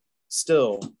particular.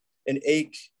 Still, an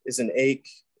ache is an ache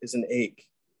is an ache.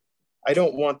 I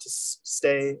don't want to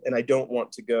stay, and I don't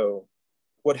want to go.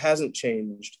 What hasn't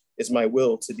changed is my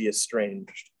will to be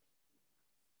estranged.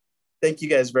 Thank you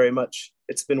guys very much.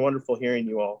 It's been wonderful hearing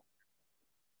you all.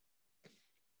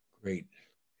 Great.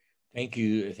 Thank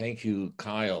you,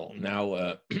 Kyle.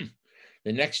 Now,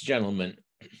 the next gentleman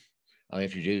I'll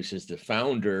introduce is the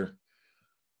founder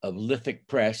of Lithic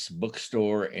Press,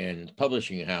 bookstore and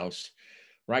publishing house,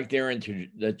 right there into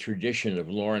the tradition of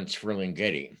Lawrence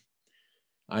Ferlinghetti.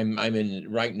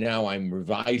 Right now I'm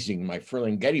revising my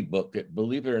Ferlinghetti book that,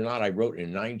 believe it or not, I wrote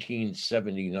in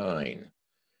 1979.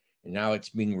 And now it's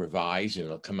being revised and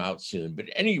it'll come out soon. But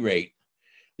at any rate,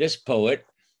 this poet,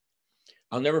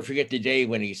 I'll never forget the day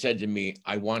when he said to me,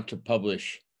 "I want to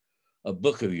publish a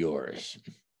book of yours."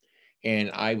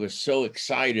 And I was so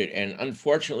excited. And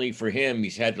unfortunately for him,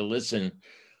 he's had to listen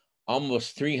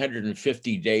almost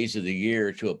 350 days of the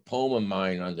year to a poem of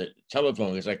mine on the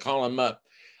telephone, because I call him up.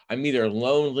 I'm either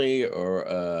lonely or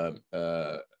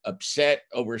upset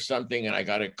over something, and I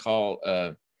got to call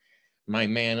my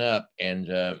man up, and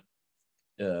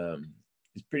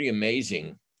it's pretty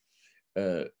amazing.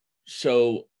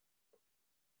 So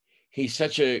he's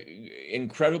such an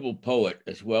incredible poet,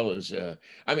 as well as,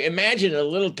 I mean, imagine a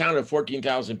little town of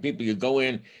 14,000 people. You go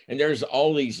in and there's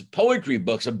all these poetry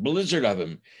books, a blizzard of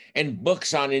them, and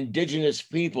books on indigenous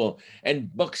people, and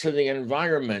books on the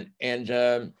environment.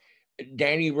 And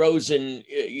Danny Rosen,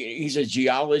 he's a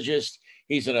geologist.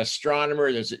 He's an astronomer.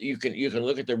 You can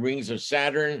look at the rings of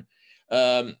Saturn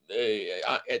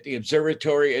at the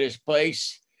observatory at his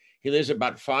place. He lives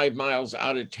about 5 miles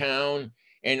out of town.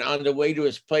 And on the way to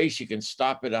his place, you can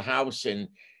stop at a house, and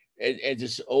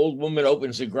this old woman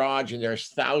opens the garage, and there's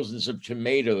thousands of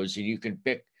tomatoes, and you can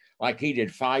pick, like he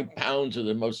did, 5 pounds of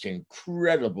the most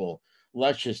incredible,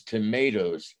 luscious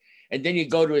tomatoes. And then you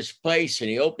go to his place, and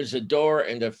he opens the door,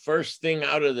 and the first thing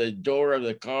out of the door of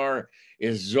the car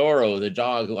is Zorro, the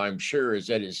dog, who I'm sure is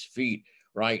at his feet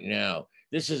right now.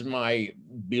 This is my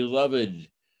beloved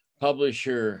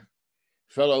publisher,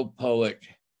 fellow poet,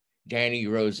 Danny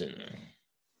Rosen.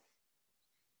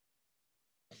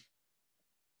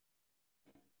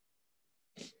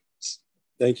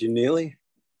 Thank you, Neeli.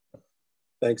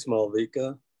 Thanks,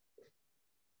 Malvika.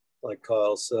 Like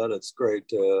Kyle said, it's great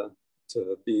to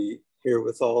be here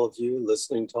with all of you,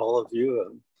 listening to all of you.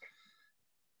 And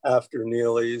after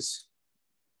Neeli's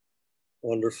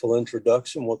wonderful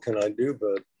introduction, what can I do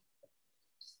but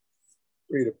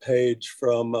read a page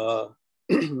from a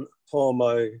poem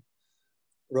I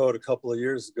wrote a couple of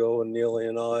years ago, and Neeli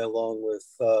and I, along with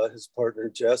his partner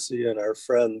Jesse and our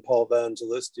friend Paul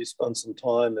Vangelisti, spent some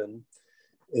time in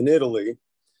Italy.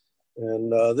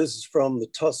 And this is from the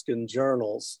Tuscan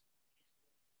Journals.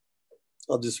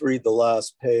 I'll just read the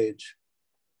last page.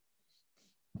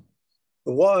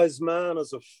 The wise man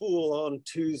is a fool on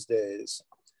Tuesdays.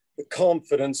 The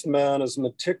confidence man is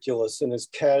meticulous in his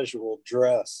casual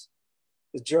dress.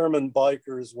 The German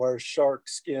bikers wear shark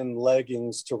skin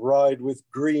leggings to ride with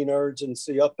green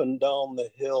urgency up and down the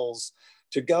hills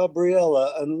to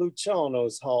Gabriella and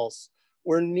Luciano's house,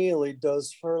 where Neeli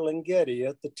does Ferlinghetti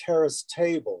at the terrace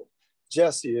table.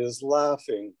 Jesse is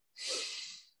laughing.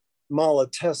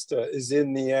 Malatesta is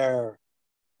in the air.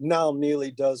 Now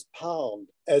Neeli does pound,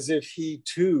 as if he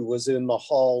too was in the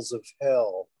halls of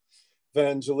hell.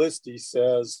 Vangelisti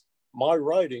says, my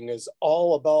writing is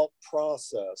all about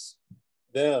process.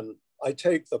 Then I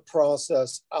take the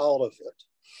process out of it.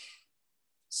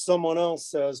 Someone else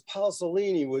says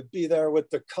Pasolini would be there with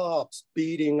the cops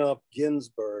beating up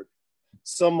Ginsberg.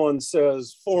 Someone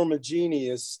says Formigini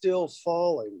is still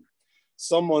falling.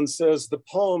 Someone says the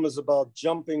poem is about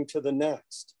jumping to the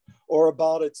next, or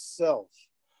about itself,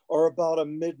 or about a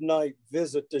midnight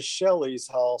visit to Shelley's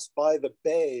house by the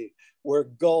bay, where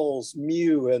gulls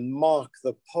mew and mock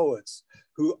the poets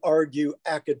who argue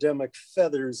academic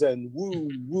feathers and woo,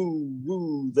 woo,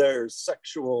 woo their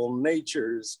sexual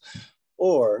natures.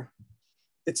 Or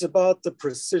it's about the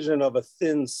precision of a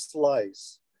thin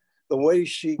slice, the way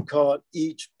she caught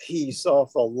each piece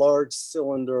off a large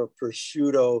cylinder of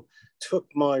prosciutto took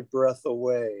my breath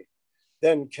away.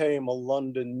 Then came a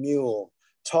London mule,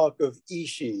 talk of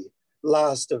Ishi,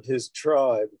 last of his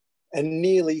tribe. And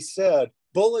Neeli said,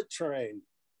 bullet train,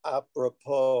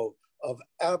 apropos of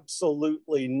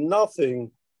absolutely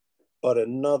nothing but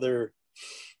another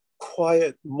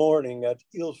quiet morning at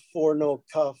Il Forno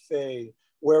Cafe,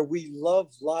 where we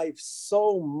love life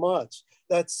so much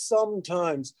that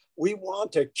sometimes we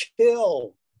want to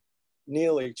kill.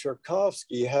 Neeli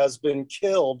Cherkovski has been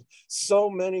killed so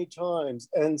many times,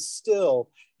 and still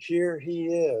here he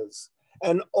is,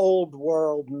 an old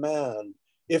world man,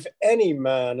 if any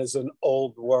man is an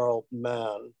old world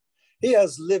man. He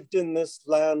has lived in this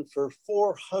land for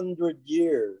 400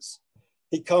 years.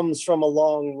 He comes from a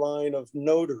long line of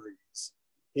notaries.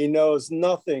 He knows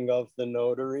nothing of the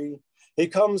notary. He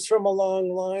comes from a long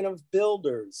line of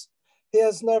builders. He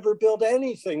has never built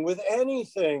anything with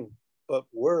anything but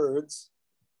words.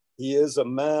 He is a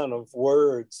man of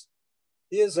words.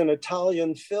 He is an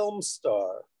Italian film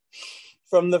star.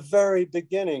 From the very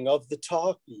beginning of the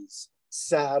talkies,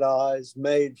 sad eyes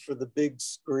made for the big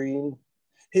screen.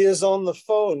 He is on the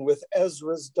phone with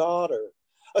Ezra's daughter,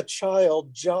 a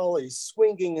child jolly,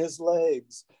 swinging his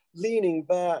legs, leaning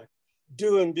back,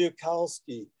 doing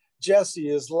Bukowski. Jesse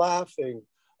is laughing.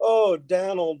 Oh,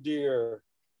 Daniel dear.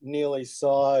 Neeli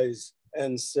sighs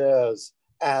and says,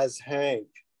 as Hank,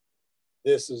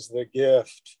 this is the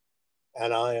gift,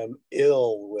 and I am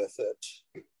ill with it.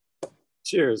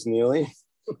 Cheers, Neeli.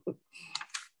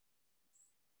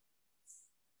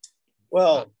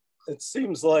 Well, it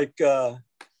seems like so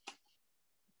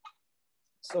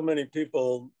many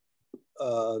people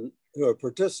who are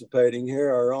participating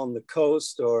here are on the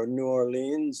coast or New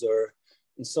Orleans or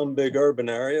in some big urban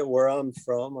area where I'm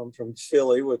from. I'm from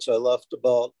Philly, which I left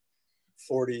about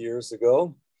 40 years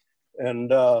ago.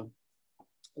 And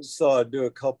so I'd do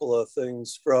a couple of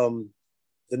things from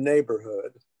the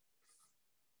neighborhood.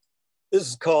 This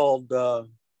is called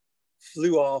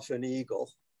Flew Off an Eagle.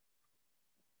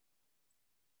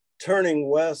 Turning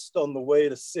west on the way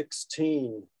to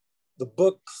 16, the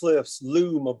book cliffs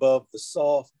loom above the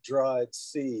soft, dried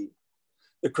sea.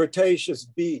 The Cretaceous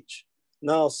beach,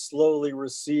 now slowly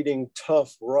receding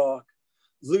tough rock,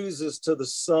 loses to the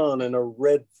sun in a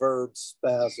red verb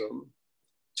spasm.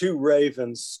 Two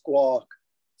ravens squawk,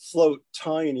 float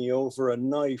tiny over a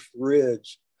knife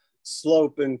ridge,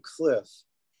 slope and cliff,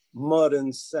 mud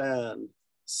and sand,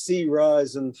 sea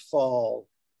rise and fall.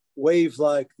 Wave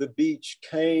like the beach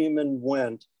came and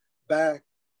went, back,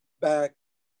 back,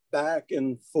 back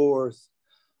and forth.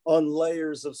 On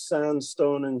layers of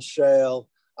sandstone and shale,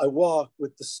 I walk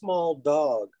with the small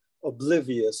dog,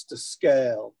 oblivious to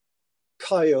scale.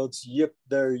 Coyotes yip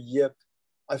their yip.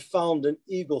 I found an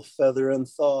eagle feather and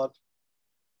thought,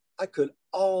 I could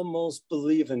almost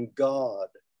believe in God,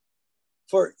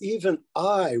 for even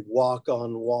I walk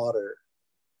on water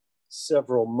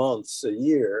several months a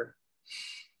year.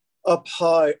 Up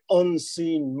high,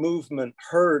 unseen movement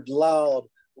heard loud,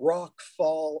 rock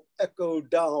fall, echo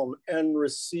down and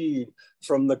recede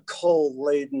from the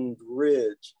coal-laden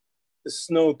ridge. The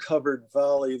snow-covered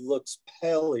valley looks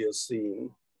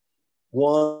Paleocene.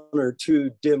 One or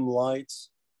two dim lights,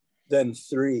 then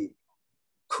three.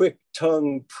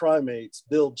 Quick-tongued primates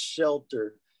build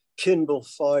shelter, kindle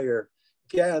fire,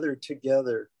 gather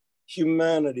together.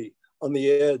 Humanity on the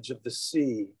edge of the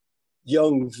sea.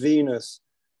 Young Venus,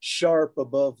 sharp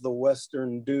above the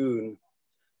western dune.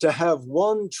 To have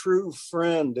one true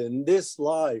friend in this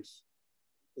life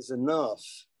is enough.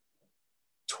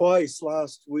 Twice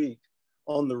last week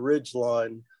on the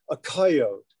ridgeline, a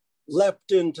coyote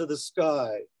leapt into the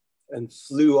sky and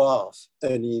flew off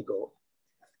an eagle.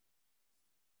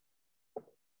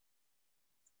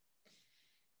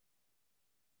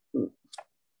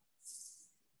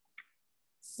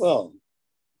 Well,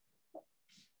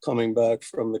 coming back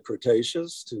from the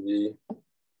Cretaceous to the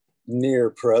near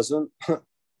present,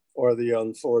 or the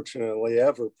unfortunately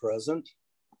ever present.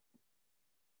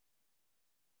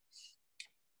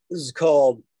 This is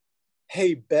called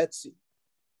Hey Betsy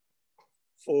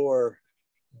for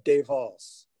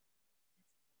Davos.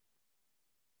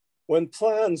 When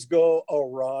plans go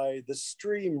awry, the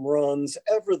stream runs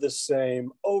ever the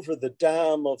same over the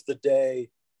dam of the day,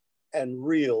 and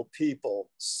real people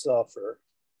suffer.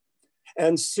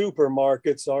 And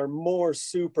supermarkets are more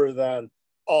super than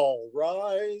all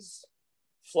rise.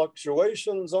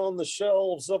 Fluctuations on the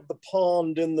shelves of the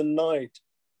pond in the night.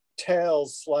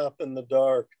 Tails slap in the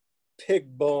dark.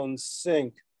 Pig bones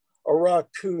sink. A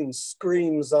raccoon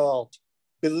screams out.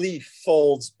 Belief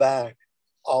folds back.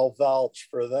 I'll vouch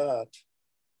for that.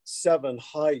 7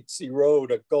 heights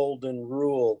erode a golden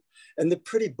rule. And the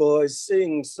pretty boys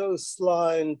sing so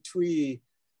sly and twee.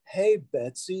 Hey,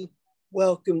 Betsy,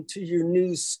 welcome to your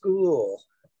new school.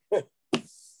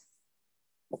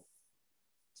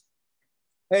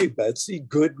 Hey, Betsy,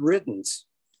 good riddance.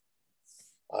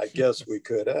 I guess we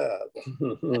could add.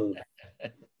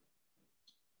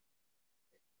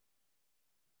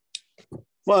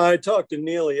 Well, I talk to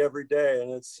Neeli every day,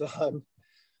 and it's, I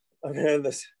mean,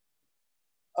 this,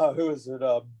 who is it?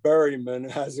 Berryman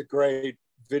has a great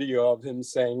video of him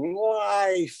saying,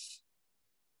 life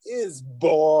is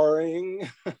boring.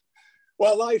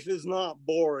 Well, life is not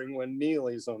boring when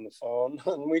Neeli's on the phone.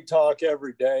 And we talk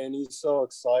every day, and he's so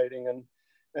exciting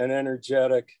and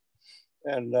energetic.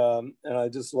 And I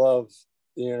just love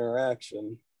the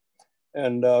interaction.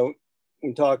 And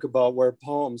we talk about where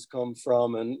poems come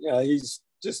from. And he's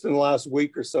just in the last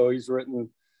week or so, he's written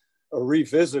or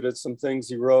revisited some things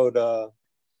he wrote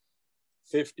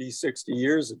 50, 60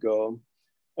 years ago.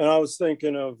 And I was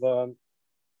thinking of,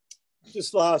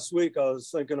 just last week, I was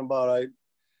thinking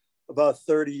about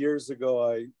 30 years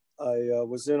ago, I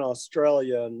was in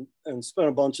Australia and spent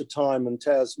a bunch of time in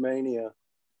Tasmania.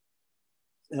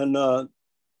 And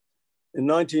in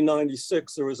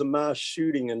 1996, there was a mass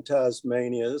shooting in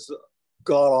Tasmania. This is a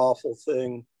god-awful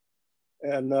thing.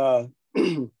 And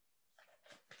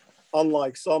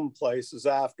unlike some places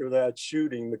after that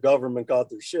shooting, the government got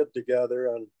their shit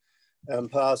together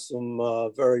and passed some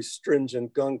very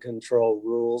stringent gun control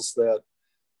rules that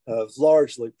have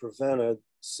largely prevented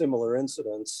similar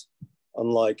incidents,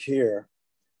 unlike here.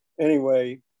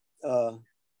 Anyway,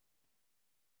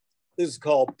 this is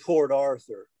called Port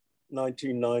Arthur,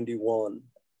 1991.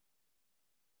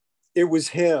 It was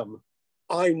him.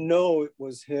 I know it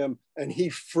was him, and he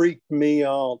freaked me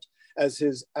out as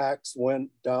his axe went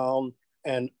down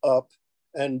and up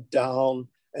and down,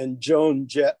 and Joan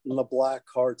Jett and the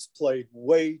Blackhearts played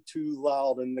way too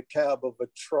loud in the cab of a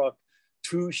truck,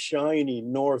 too shiny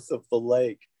north of the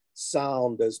lake,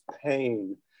 sound as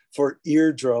pain, for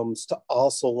eardrums to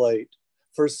oscillate,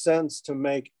 for sense to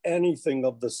make anything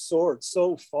of the sort,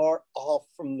 so far off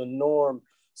from the norm,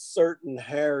 certain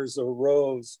hairs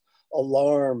arose,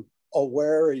 alarm, a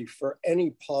wary for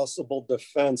any possible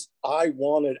defense. I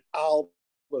wanted out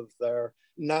of there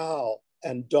now,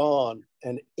 and dawn,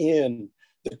 and in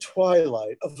the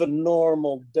twilight of a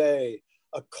normal day,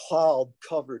 a cloud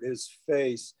covered his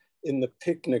face in the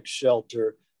picnic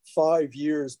shelter. 5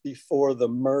 years before the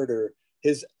murder,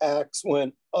 his axe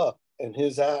went up and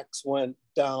his axe went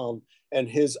down, and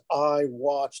his eye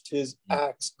watched his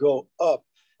axe go up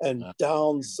and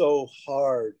down so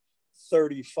hard.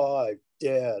 35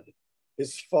 dead.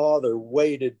 His father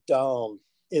waded down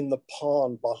in the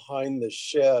pond behind the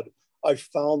shed. I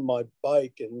found my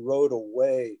bike and rode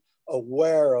away,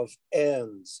 aware of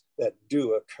ends that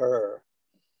do occur.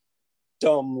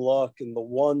 Dumb luck and the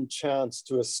one chance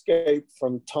to escape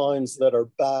from times that are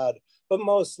bad, but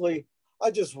mostly I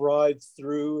just ride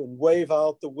through and wave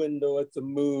out the window at the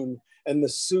moon and the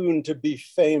soon to be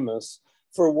famous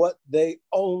for what they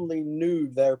only knew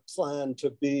their plan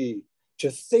to be, to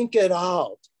think it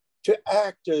out, to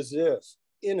act as if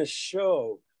in a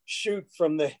show, shoot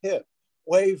from the hip,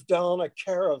 wave down a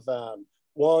caravan,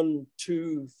 1,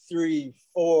 2, 3,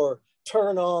 4,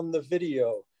 turn on the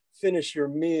video, finish your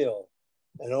meal,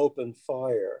 and open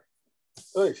fire.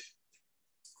 Oy.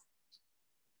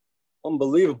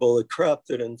 Unbelievable, the crap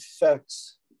that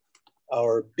infects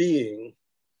our being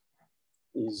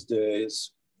these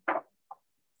days.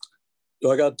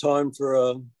 Do I got time for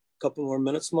a couple more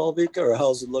minutes, Malvika, or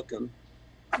how's it looking?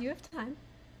 You have time.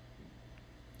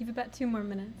 You have about 2 more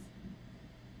minutes.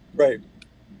 Right.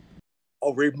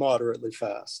 I'll read moderately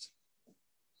fast.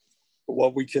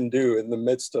 What we can do in the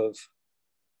midst of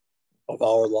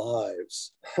our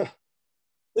lives.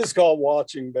 This is called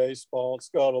Watching Baseball. It's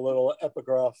got a little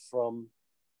epigraph from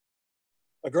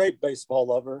a great baseball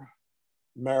lover,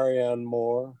 Marianne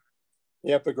Moore.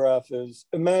 The epigraph is,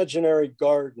 imaginary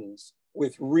gardens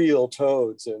with real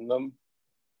toads in them.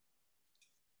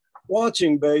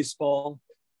 Watching baseball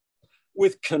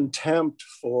with contempt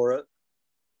for it,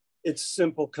 its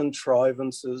simple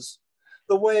contrivances,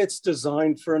 the way it's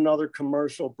designed for another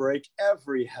commercial break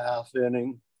every half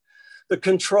inning, the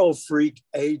control freak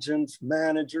agents,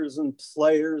 managers, and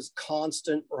players'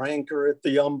 constant rancor at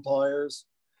the umpires,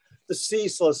 the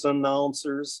ceaseless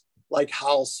announcers, like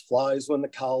house flies when the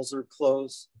cows are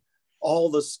close, all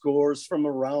the scores from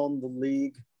around the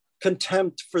league,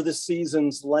 contempt for the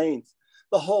season's length,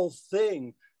 the whole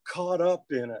thing caught up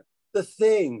in it, the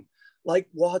thing, like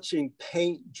watching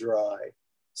paint dry,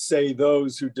 say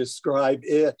those who describe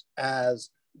it as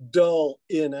dull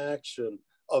inaction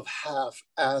of half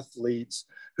athletes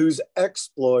whose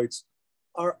exploits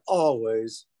are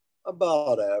always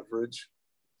about average.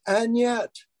 And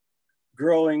yet,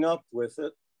 growing up with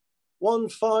it, one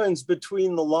finds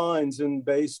between the lines in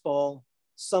baseball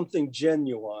something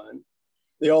genuine.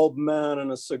 The old man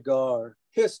and a cigar,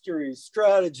 history,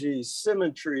 strategy,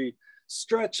 symmetry,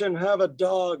 stretch and have a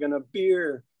dog and a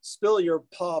beer, spill your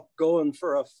pop going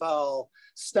for a foul,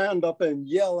 stand up and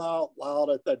yell out loud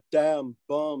at the damn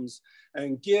bums,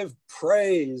 and give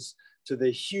praise to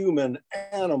the human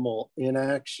animal in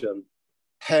action.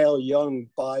 Hail young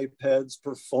bipeds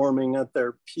performing at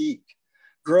their peak,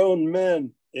 grown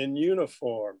men in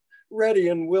uniform, ready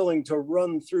and willing to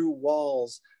run through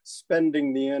walls,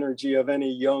 spending the energy of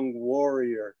any young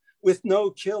warrior, with no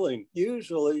killing,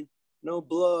 usually no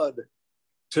blood.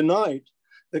 Tonight,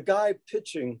 the guy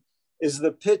pitching is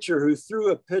the pitcher who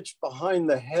threw a pitch behind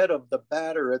the head of the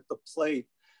batter at the plate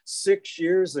 6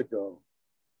 years ago.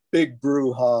 Big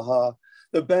brouhaha.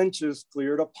 The bench is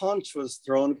cleared, a punch was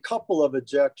thrown, a couple of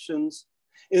ejections.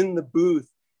 In the booth,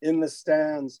 in the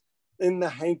stands, in the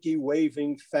hanky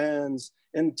waving fans,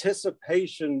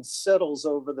 anticipation settles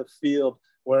over the field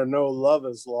where no love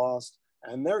is lost,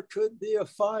 and there could be a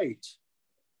fight.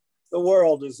 The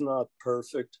world is not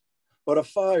perfect, but a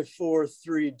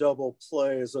 5-4-3 double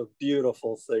play is a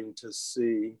beautiful thing to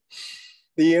see.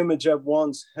 The image at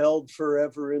once held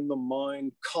forever in the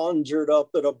mind, conjured up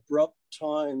at abrupt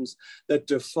times that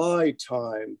defy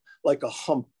time like a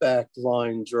humpback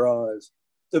line drive.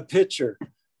 The pitcher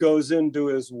goes into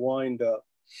his windup,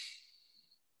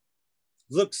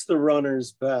 looks the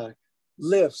runners back,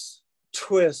 lifts,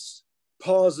 twists,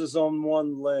 pauses on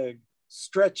one leg,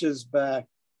 stretches back,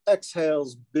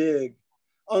 exhales big,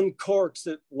 uncorks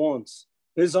it once.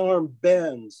 His arm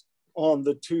bends on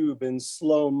the tube in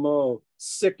slow-mo,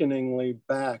 sickeningly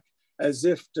back, as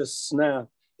if to snap,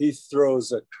 he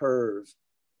throws a curve.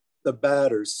 The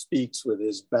batter speaks with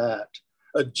his bat,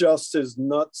 adjusts his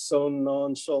nuts so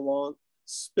nonchalant,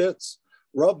 spits,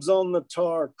 rubs on the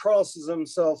tar, crosses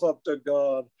himself up to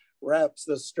God, wraps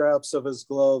the straps of his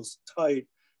gloves tight,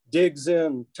 digs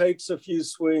in, takes a few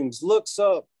swings, looks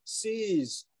up,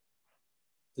 sees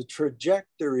the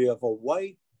trajectory of a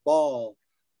white ball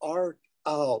arc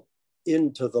out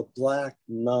into the black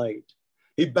night.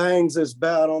 He bangs his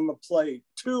bat on the plate,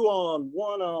 2 on,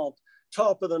 1 out,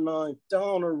 top of the ninth,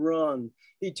 down a run.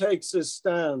 He takes his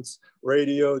stance.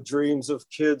 Radio dreams of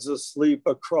kids asleep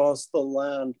across the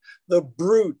land. The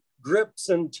brute grips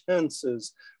and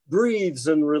tenses, breathes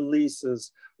and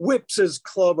releases, whips his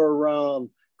club around,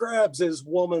 grabs his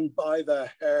woman by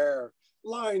the hair,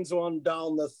 lines one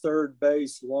down the third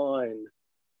base line.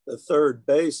 The third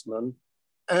baseman,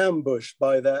 ambushed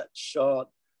by that shot,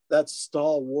 that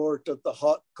stalwart at the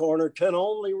hot corner, can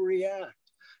only react.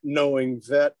 Knowing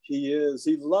vet he is,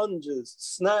 he lunges,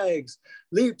 snags,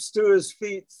 leaps to his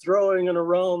feet, throwing and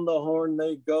around the horn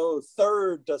they go.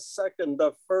 Third to second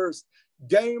to first,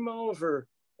 game over.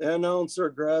 The announcer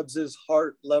grabs his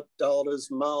heart, leapt out his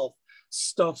mouth,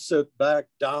 stuffs it back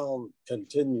down,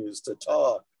 continues to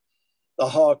talk. The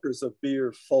hawkers of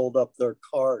beer fold up their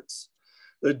carts.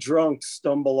 The drunks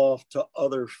stumble off to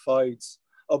other fights.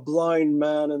 A blind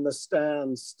man in the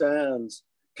stands,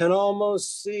 can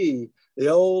almost see the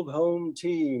old home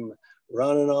team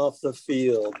running off the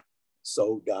field,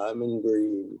 so diamond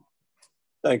green.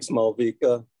 Thanks,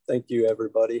 Malvika. Thank you,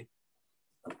 everybody.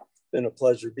 Been a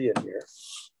pleasure being here.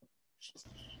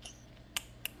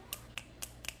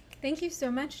 Thank you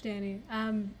so much, Danny.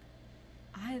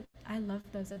 I love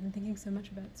those. I've been thinking so much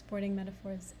about sporting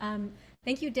metaphors.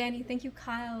 Thank you, Danny. Thank you,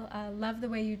 Kyle. Love the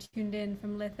way you tuned in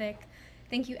from Lithic.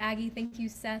 Thank you, Aggie. Thank you,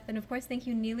 Seth. And of course, thank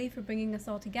you, Neeli, for bringing us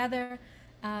all together,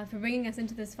 for bringing us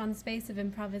into this fun space of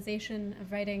improvisation,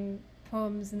 of writing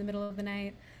poems in the middle of the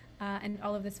night, and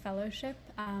all of this fellowship.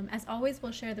 As always,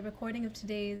 we'll share the recording of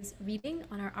today's reading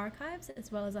on our archives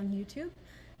as well as on YouTube.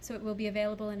 So it will be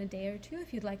available in a day or two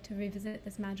if you'd like to revisit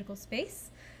this magical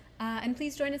space. And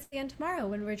please join us again tomorrow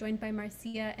when we're joined by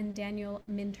Marcia and Daniel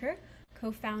Minter,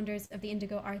 co-founders of the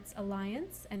Indigo Arts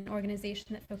Alliance, an organization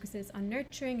that focuses on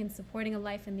nurturing and supporting a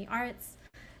life in the arts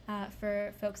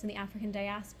for folks in the African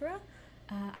diaspora.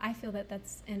 I feel that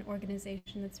that's an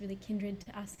organization that's really kindred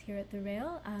to us here at The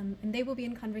Rail, and they will be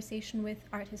in conversation with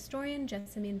art historian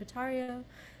Josephine Miles,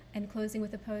 and closing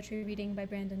with a poetry reading by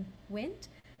Brandon Wint.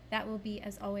 That will be,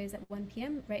 as always, at 1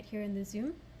 p.m. right here in the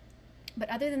Zoom. But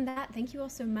other than that, thank you all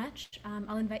so much.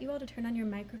 I'll invite you all to turn on your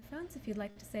microphones if you'd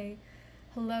like to say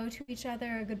hello to each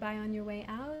other or goodbye on your way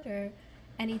out, or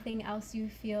anything else you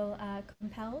feel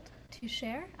compelled to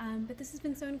share. But this has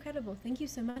been so incredible. Thank you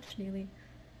so much, Neeli,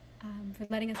 for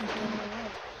letting us into your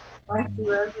world. Thank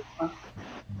you, everyone.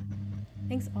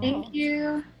 Thanks all. Thank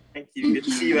you. Thank you. Good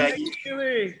to see you,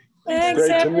 Aggie. Thanks,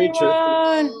 Great to meet you.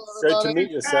 everyone. Great to meet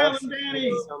you, Seth.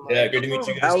 Yeah, good to meet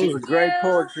you guys That too. was a great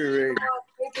poetry read.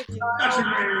 Thank you,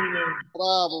 Kyle.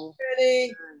 Bravo.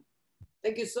 Ready?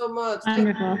 Thank you so much.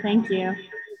 Wonderful. Thank you.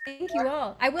 Thank you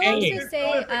all. I will also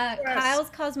say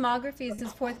Kyle's Cosmographies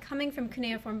is forthcoming from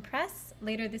Cuneiform Press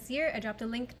later this year. I dropped a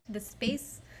link to the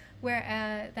space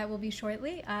where that will be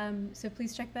shortly. So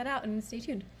please check that out and stay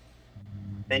tuned.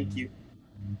 Thank you.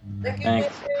 Thank you,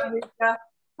 Thanks. Agneta.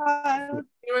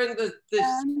 You're in the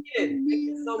skin. Thank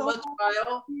you so much,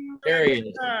 Kyle. There he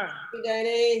is. Thank you,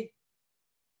 Danny.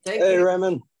 Thank Hey, you.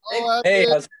 Raymond. Oh, Hey,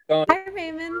 how's it going? Hi,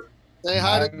 Raymond. say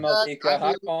hi Hi, to Malvika.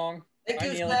 Hi, Jack. Pong. Thank Hi,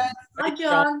 you, Neeli. Seth. Hi,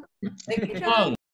 John. Thank you, John.